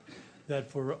pool, that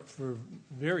for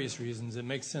various reasons, it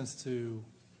makes sense to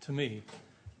me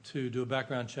to do a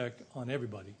background check on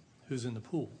everybody who's in the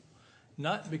pool.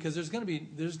 Not because there's going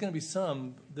to be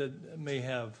some that may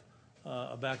have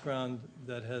a background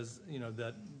that has,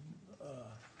 that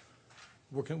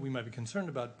we might be concerned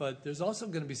about, but there's also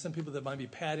going to be some people that might be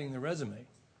padding their resume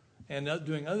and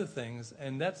doing other things,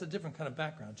 and that's a different kind of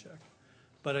background check.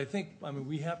 But I think,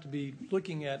 we have to be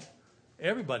looking at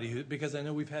everybody because I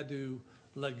know we've had to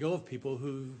let go of people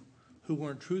who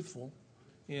weren't truthful,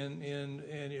 and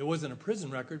it wasn't a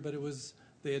prison record, but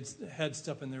they had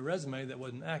stuff in their resume that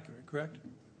wasn't accurate, correct?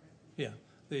 Yeah.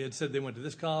 They had said they went to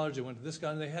this college, they went to this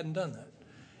college, and they hadn't done that.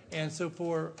 And so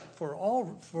for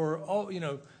all,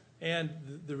 and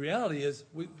the reality is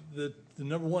the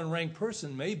number one ranked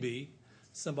person may be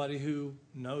somebody who,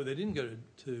 no, they didn't go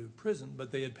to prison,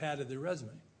 but they had padded their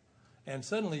resume. And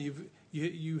suddenly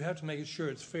you have to make sure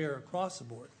it's fair across the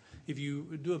board. If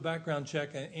you do a background check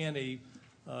and a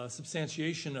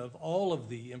substantiation of all of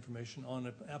the information on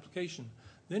an application,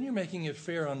 then you're making it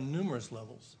fair on numerous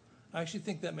levels. I actually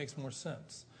think that makes more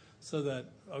sense, so that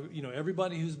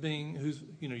everybody who's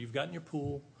you've got in your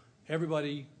pool,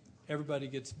 everybody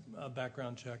gets a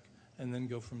background check, and then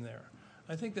go from there.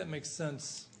 I think that makes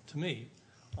sense to me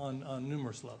on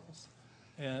numerous levels,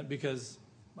 and because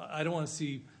I don't want to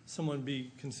see someone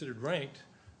be considered ranked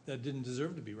that didn't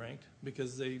deserve to be ranked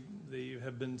because they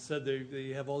have been said they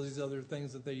have all these other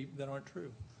things that aren't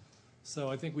true. So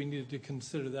I think we needed to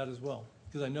consider that as well,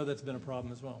 because I know that's been a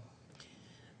problem as well.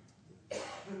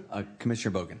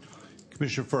 Commissioner Bogan.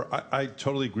 Commissioner Furr, I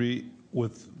totally agree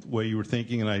with the way you were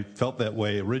thinking, and I felt that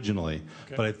way originally.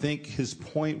 Okay. But I think his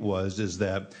point is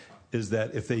that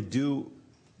if they do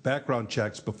background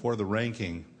checks before the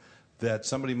ranking, that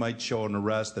somebody might show an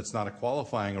arrest that's not a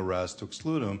qualifying arrest to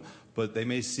exclude them, but they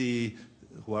may see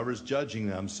whoever's judging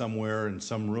them somewhere in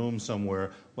some room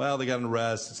somewhere, well, they got an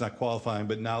arrest, it's not qualifying,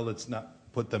 but now let's not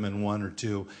put them in one or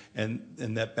two. And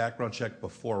that background check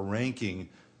before ranking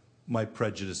might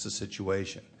prejudice the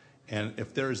situation. And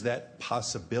if there's that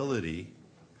possibility,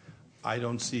 I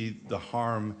don't see the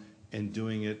harm in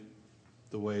doing it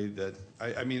the way that,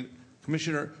 I mean,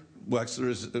 Commissioner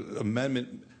Wexler's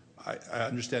amendment, I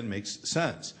understand makes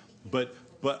sense. But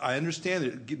I understand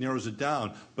it narrows it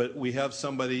down. But we have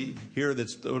somebody here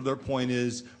that's, their point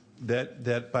is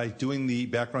that by doing the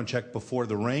background check before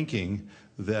the ranking,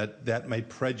 that might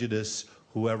prejudice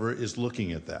whoever is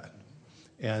looking at that.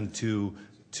 And to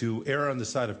err on the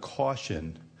side of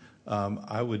caution,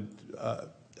 I would,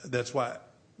 that's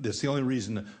the only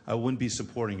reason I wouldn't be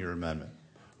supporting your amendment.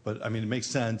 But I mean, it makes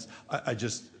sense.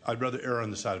 I'd rather err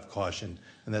on the side of caution,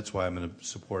 and that's why I'm going to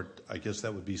support, I guess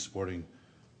that would be supporting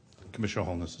Commissioner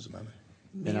Holness's amendment.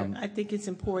 Mayor, I think it's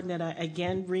important that I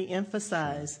again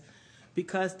reemphasize,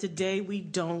 because today we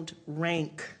don't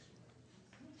rank.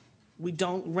 We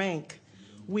don't rank.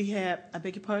 We have, I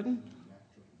beg your pardon?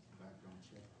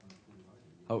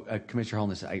 Oh, Commissioner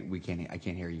Holness, I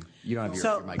can't hear you. You don't have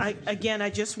your mic. So again, I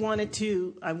just wanted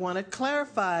to, I want to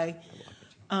clarify.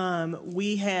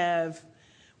 We have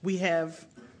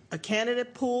a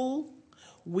candidate pool.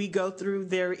 We go through,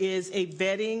 there is a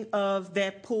vetting of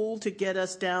that pool to get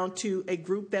us down to a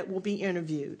group that will be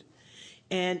interviewed.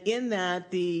 And in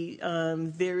that,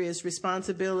 there is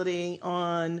responsibility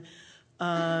on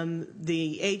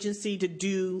the agency to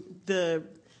do the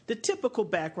typical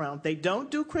background. They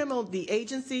don't do criminal, the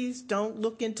agencies don't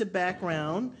look into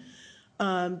background,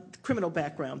 criminal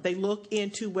background. They look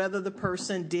into whether the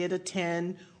person did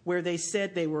attend where they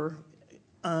said they were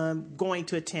going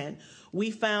to attend.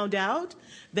 We found out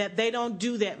that they don't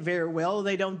do that very well.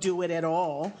 They don't do it at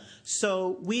all.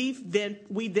 So we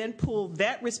then pull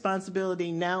that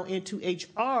responsibility now into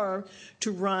HR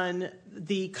to run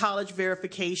the college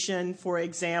verification, for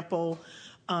example.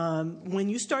 When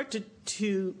you start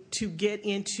to get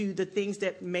into the things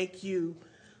that make you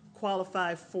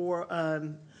qualify for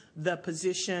the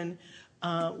position,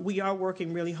 we are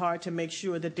working really hard to make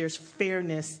sure that there's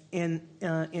fairness in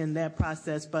that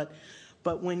process. But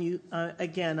when you,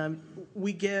 again,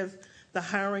 we give the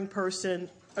hiring person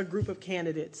a group of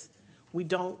candidates. We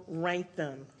don't rank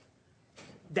them.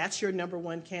 That's your number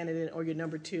one candidate or your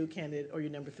number two candidate or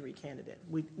your number three candidate.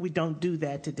 We don't do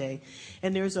that today.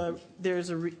 And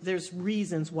there's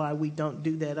reasons why we don't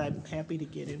do that. I'm happy to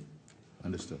get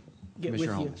with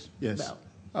you. Yes.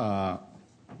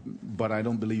 But I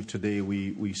don't believe today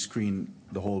we screen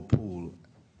the whole pool.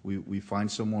 We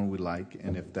find someone we like,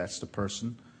 and if that's the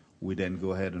person, we then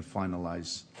go ahead and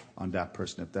finalize on that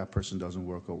person. If that person doesn't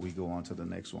work out, we go on to the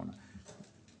next one.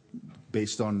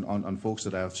 Based on folks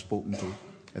that I have spoken to,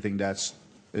 I think that's,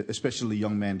 especially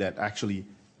young man that actually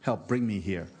helped bring me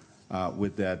here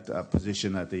with that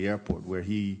position at the airport, where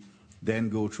he then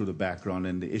go through the background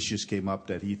and the issues came up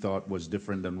that he thought was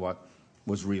different than what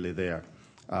was really there.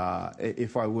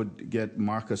 If I would get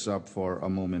Marcus up for a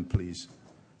moment, please,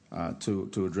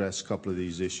 to address a couple of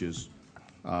these issues.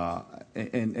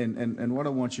 And what I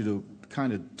want you to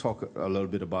kind of talk a little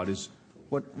bit about is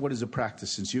what is the practice,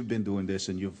 since you've been doing this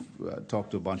and you've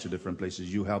talked to a bunch of different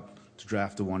places. You helped to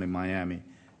draft the one in Miami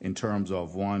in terms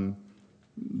of, one,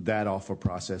 that offer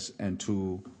process, and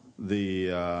two,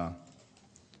 the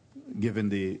giving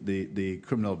the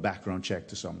criminal background check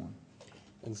to someone.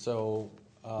 And so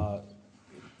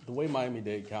the way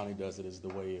Miami-Dade County does it is the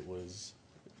way it was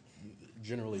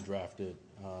generally drafted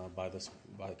by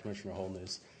Commissioner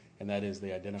Holness, and that is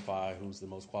they identify who's the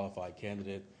most qualified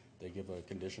candidate. They give a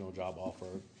conditional job offer,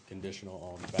 conditional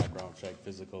on background check,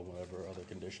 physical, whatever other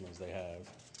conditionals they have.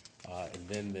 And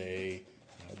then they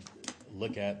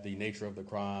look at the nature of the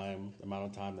crime, the amount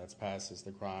of time that's passed since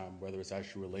the crime, whether it's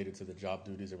actually related to the job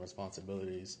duties and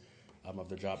responsibilities of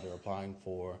the job they're applying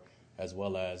for, as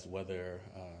well as whether,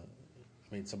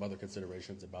 some other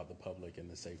considerations about the public and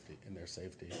their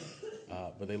safety.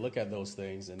 But they look at those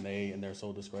things, and they, in their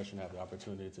sole discretion, have the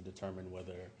opportunity to determine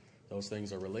whether those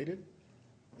things are related.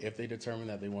 If they determine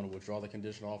that they want to withdraw the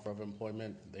conditional offer of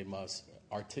employment, they must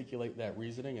articulate that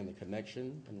reasoning and the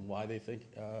connection and why they think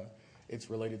it's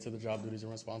related to the job duties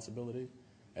and responsibility,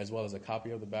 as well as a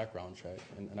copy of the background check.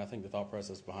 And I think the thought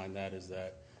process behind that is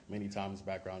that many times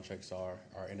background checks are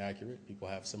inaccurate. People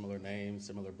have similar names,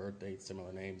 similar birth dates,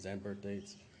 similar names and birth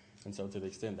dates. And so to the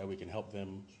extent that we can help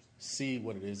them see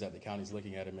what it is that the county's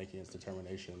looking at and making its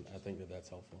determination, I think that that's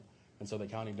helpful. And so the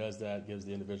county does that, gives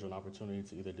the individual an opportunity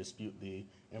to either dispute the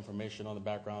information on the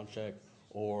background check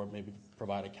or maybe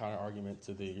provide a counter argument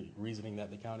to the reasoning that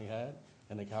the county had.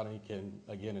 And the county can,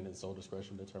 again, in its sole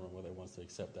discretion, determine whether it wants to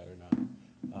accept that or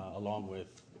not, along with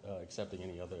accepting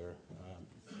any other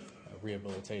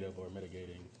rehabilitative or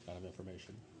mitigating kind of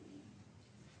information.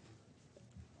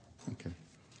 Okay.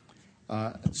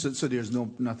 So there's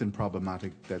nothing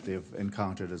problematic that they've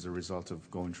encountered as a result of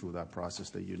going through that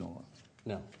process that you know of?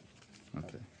 No.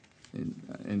 Okay.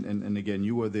 And again,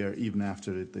 you were there even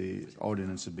after the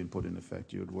ordinance had been put in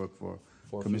effect. You had worked for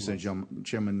Commissioner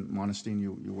Chairman Monestein.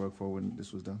 You worked for when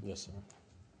this was done? Yes, sir.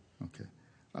 Okay.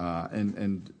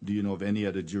 And do you know of any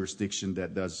other jurisdiction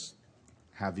that does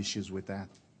have issues with that?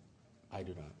 I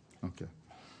do not. Okay.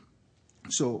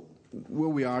 So where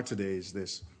we are today is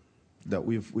this, that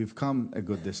we've come a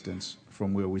good distance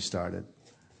from where we started.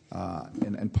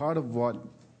 And part of what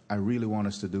I really want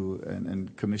us to do,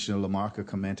 and Commissioner Lamarca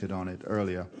commented on it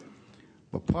earlier,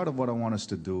 but part of what I want us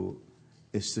to do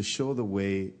is to show the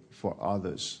way for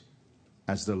others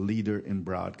as the leader in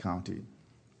Broward County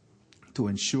to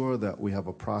ensure that we have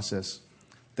a process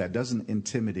that doesn't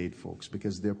intimidate folks,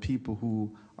 because there are people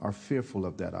who are fearful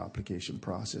of that application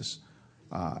process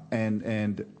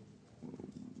and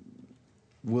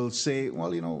will say,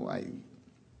 well, you know, I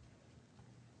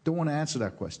don't want to answer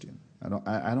that question. I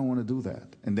don't want to do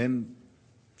that. And then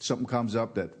something comes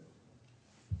up that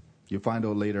you find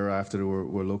out later after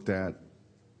we're looked at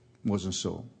wasn't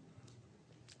so.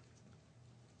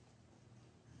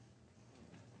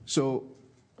 So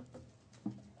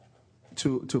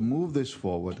to move this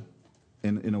forward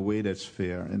in a way that's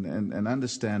fair and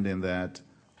understanding that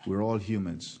we're all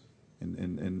humans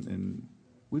and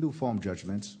we do form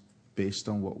judgments based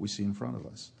on what we see in front of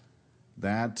us.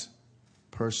 That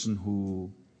person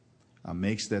who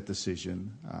makes that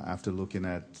decision after looking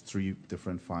at 3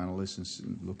 different finalists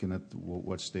and looking at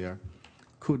what's there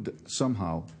could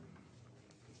somehow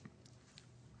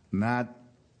not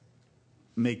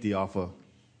make the offer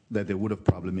that they would have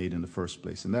probably made in the first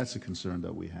place. And that's a concern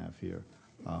that we have here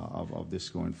of this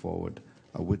going forward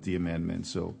with the amendment.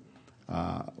 So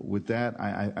with that,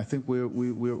 I think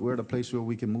we're at a place where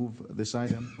we can move this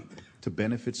item to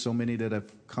benefit so many that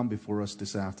have come before us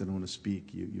this afternoon to speak.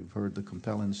 You've heard the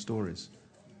compelling stories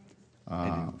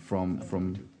from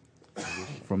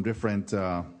different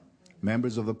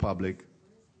members of the public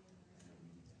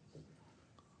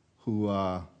who,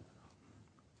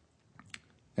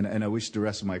 and I wish the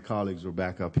rest of my colleagues were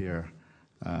back up here.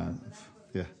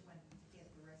 Yeah.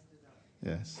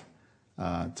 Yes.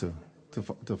 To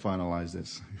finalize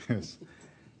this. Yes.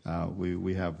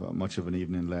 We have much of an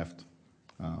evening left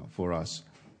for us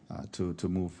to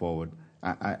move forward.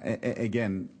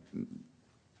 Again,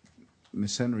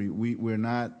 Ms. Henry, we're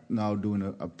not now doing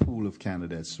a pool of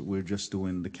candidates. We're just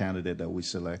doing the candidate that we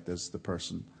select as the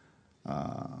person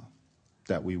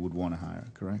that we would want to hire,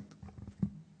 correct?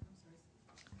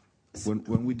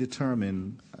 When we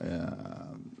determine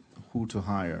who to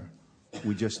hire,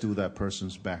 we just do that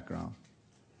person's background.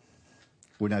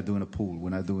 We're not doing a pool. We're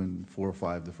not doing 4 or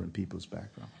 5 different people's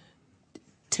background.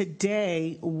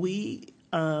 Today, we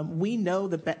know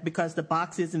because the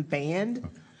box isn't banned. Okay.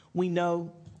 We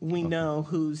know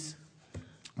who's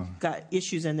got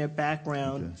issues in their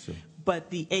background. Okay, so but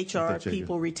the HR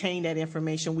people retain that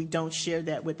information. We don't share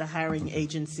that with the hiring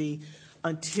agency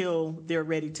until they're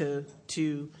ready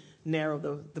to narrow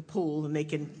the pool, and they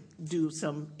can do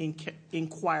some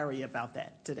inquiry about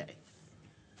that today.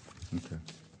 Okay.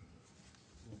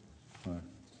 All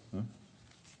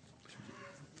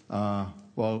right.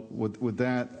 Well, with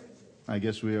that, I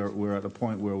guess we're at a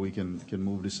point where we can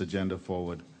move this agenda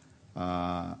forward.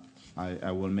 I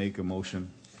will make a motion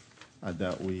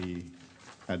that we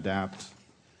adapt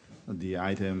the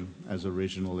item as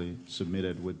originally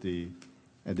submitted with the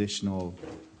additional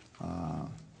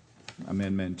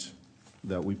amendment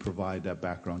that we provide that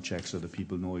background check so that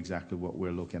people know exactly what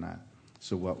we're looking at.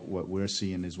 So what we're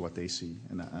seeing is what they see,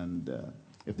 and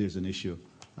if there's an issue,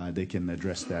 they can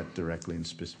address that directly and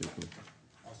specifically,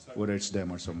 whether it's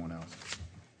them or someone else.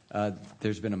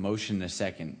 There's been a motion and a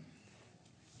second.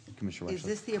 Commissioner Wexler. Is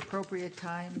this the appropriate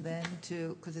time then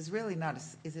to, because it's really not,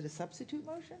 is it a substitute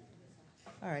motion?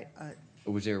 All right.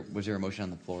 Was there a motion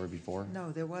on the floor before?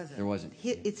 No, there wasn't. There wasn't.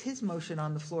 It's his motion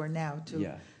on the floor now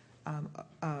to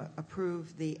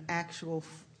approve the actual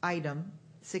item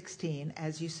 16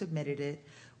 as you submitted it,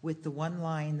 with the one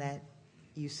line that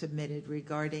you submitted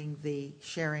regarding the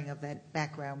sharing of that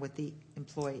background with the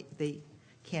employee, the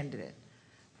candidate.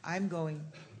 I'm going,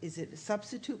 is it a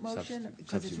substitute motion?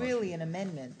 Because it's Substitute really an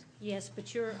amendment. Yes, but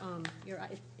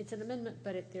it's an amendment,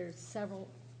 but there's several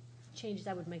changes.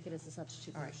 I would make it as a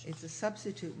substitute All right, motion. it's a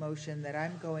substitute motion that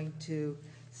I'm going to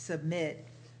submit.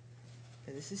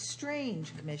 This is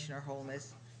strange, Commissioner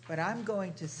Holness, but I'm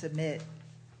going to submit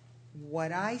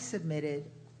what I submitted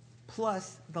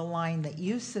plus the line that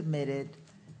you submitted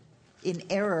in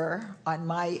error on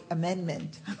my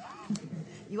amendment.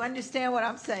 You understand what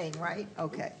I'm saying, right?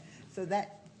 Okay. So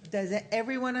does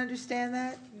everyone understand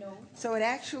that? No. So it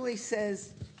actually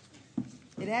says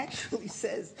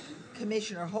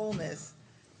Commissioner Holness,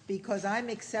 because I'm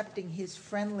accepting his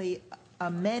friendly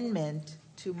amendment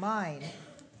to mine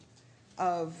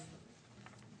of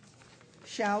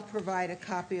shall provide a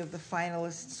copy of the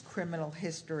finalist's criminal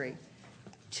history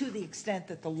to the extent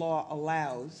that the law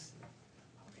allows.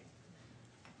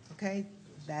 Okay,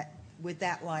 that with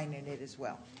that line in it as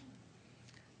well.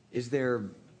 Is there?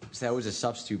 So that was a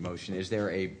substitute motion. Is there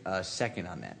a second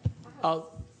on that?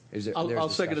 I'll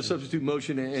second a substitute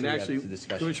motion. And So actually,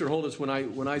 Commissioner Holness,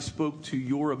 when I spoke to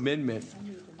your amendment,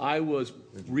 I was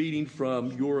reading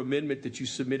from your amendment that you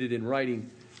submitted in writing,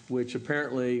 which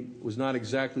apparently was not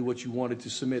exactly what you wanted to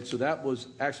submit. So that was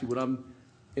actually what I'm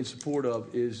in support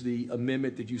of, is the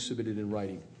amendment that you submitted in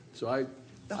writing. So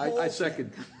I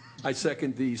second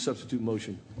the substitute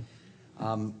motion.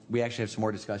 We actually have some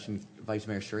more discussion. Vice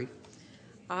Mayor Sharif?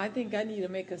 I think I need to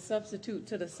make a substitute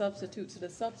to the substitute to the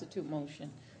substitute motion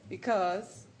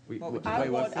because I'm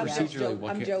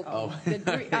joking. Oh.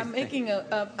 I'm making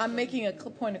a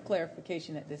point of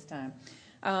clarification at this time.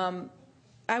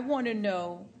 I want to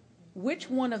know which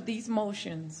one of these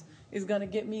motions is going to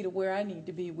get me to where I need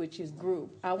to be, which is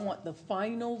group. I want the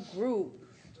final group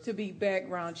to be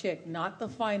background checked, not the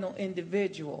final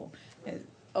individual.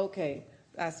 Okay,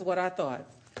 that's what I thought.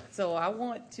 So I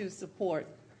want to support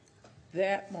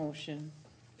that motion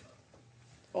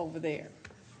over there.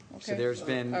 Okay? So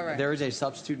there is a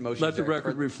substitute motion. Let the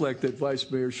record reflect that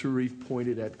Vice Mayor Sharif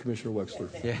pointed at Commissioner Wexler.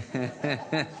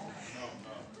 Yeah.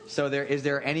 So is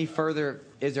there any further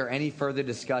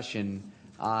discussion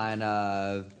on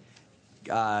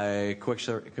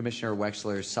Commissioner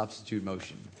Wexler's substitute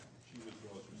motion?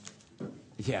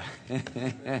 Yeah.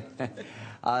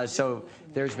 So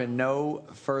there's been no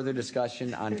further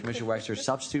discussion on Commissioner Wexler's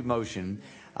substitute motion.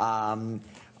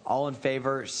 All in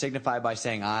favor signify by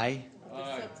saying aye.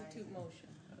 The substitute motion.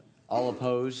 All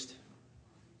opposed?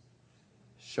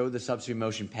 Show the substitute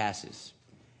motion passes.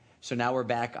 So now we're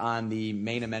back on the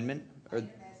main amendment, or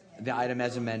the item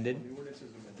as amended.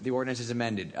 The ordinance is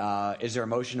amended. Is there a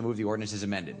motion to move the ordinance as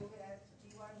amended?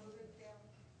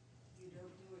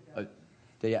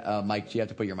 Mike, you have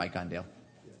to put your mic on, Dale.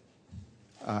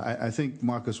 I think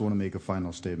Marcus want to make a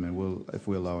final statement. If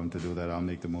we allow him to do that, I'll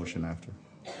make the motion after.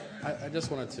 I just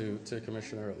wanted to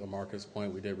Commissioner Lamarcus'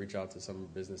 point, we did reach out to some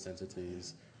business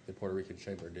entities. The Puerto Rican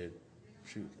Chamber did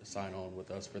sign on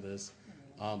with us for this.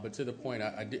 But to the point,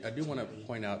 I do want to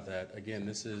point out that, again,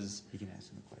 this is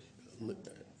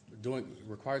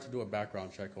required to do a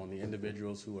background check on the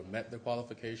individuals who have met the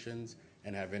qualifications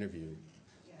and have interviewed.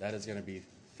 That is going to be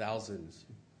thousands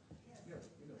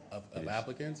of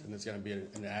applicants, and it's going to be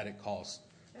an added cost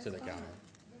to the county.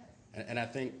 And I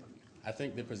think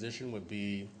the position would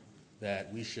be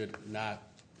that we should not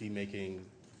be making,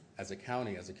 as a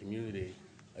county, as a community,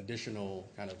 additional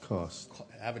kind of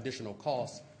have additional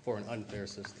costs for an unfair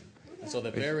system. And so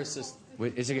the fairest system.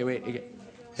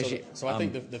 So I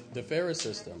think the fairest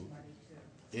system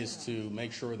is to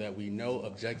make sure that we know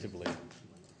objectively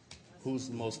who's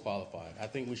the most qualified. I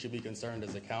think we should be concerned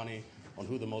as a county on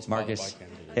who the most qualified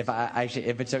candidate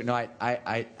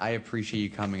is. I appreciate you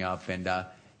coming up, and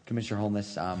Commissioner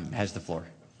Holness has the floor.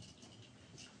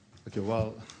 Okay,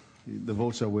 well, the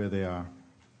votes are where they are.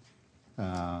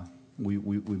 We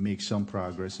make some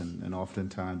progress, and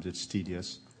oftentimes it's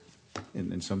tedious,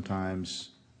 and sometimes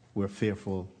we're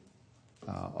fearful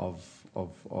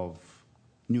of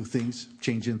new things,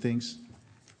 changing things,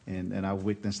 and I've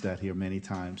witnessed that here many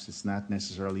times. It's not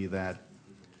necessarily that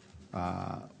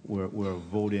we're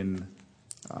voting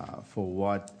for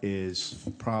what is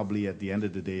probably at the end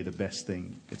of the day the best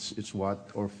thing. It's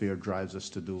what our fear drives us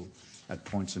to do at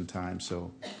points in time.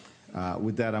 So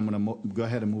with that, I'm going to go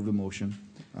ahead and move the motion.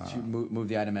 To move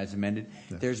the item as amended.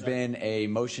 Yes. There's been a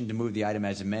motion to move the item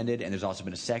as amended, and there's also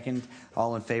been a second.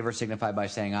 All in favor signify by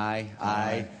saying aye.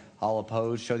 Aye. All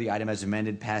opposed, show the item as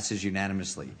amended. Passes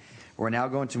unanimously. We're now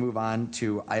going to move on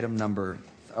to item number.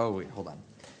 Oh wait, hold on.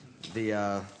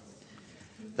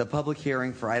 The public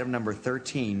hearing for item number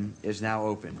 13 is now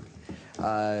open.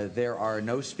 There are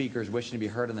no speakers wishing to be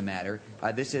heard on the matter.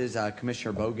 This is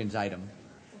Commissioner Bogan's item.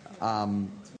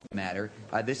 matter.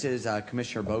 This is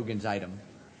Commissioner Bogan's item.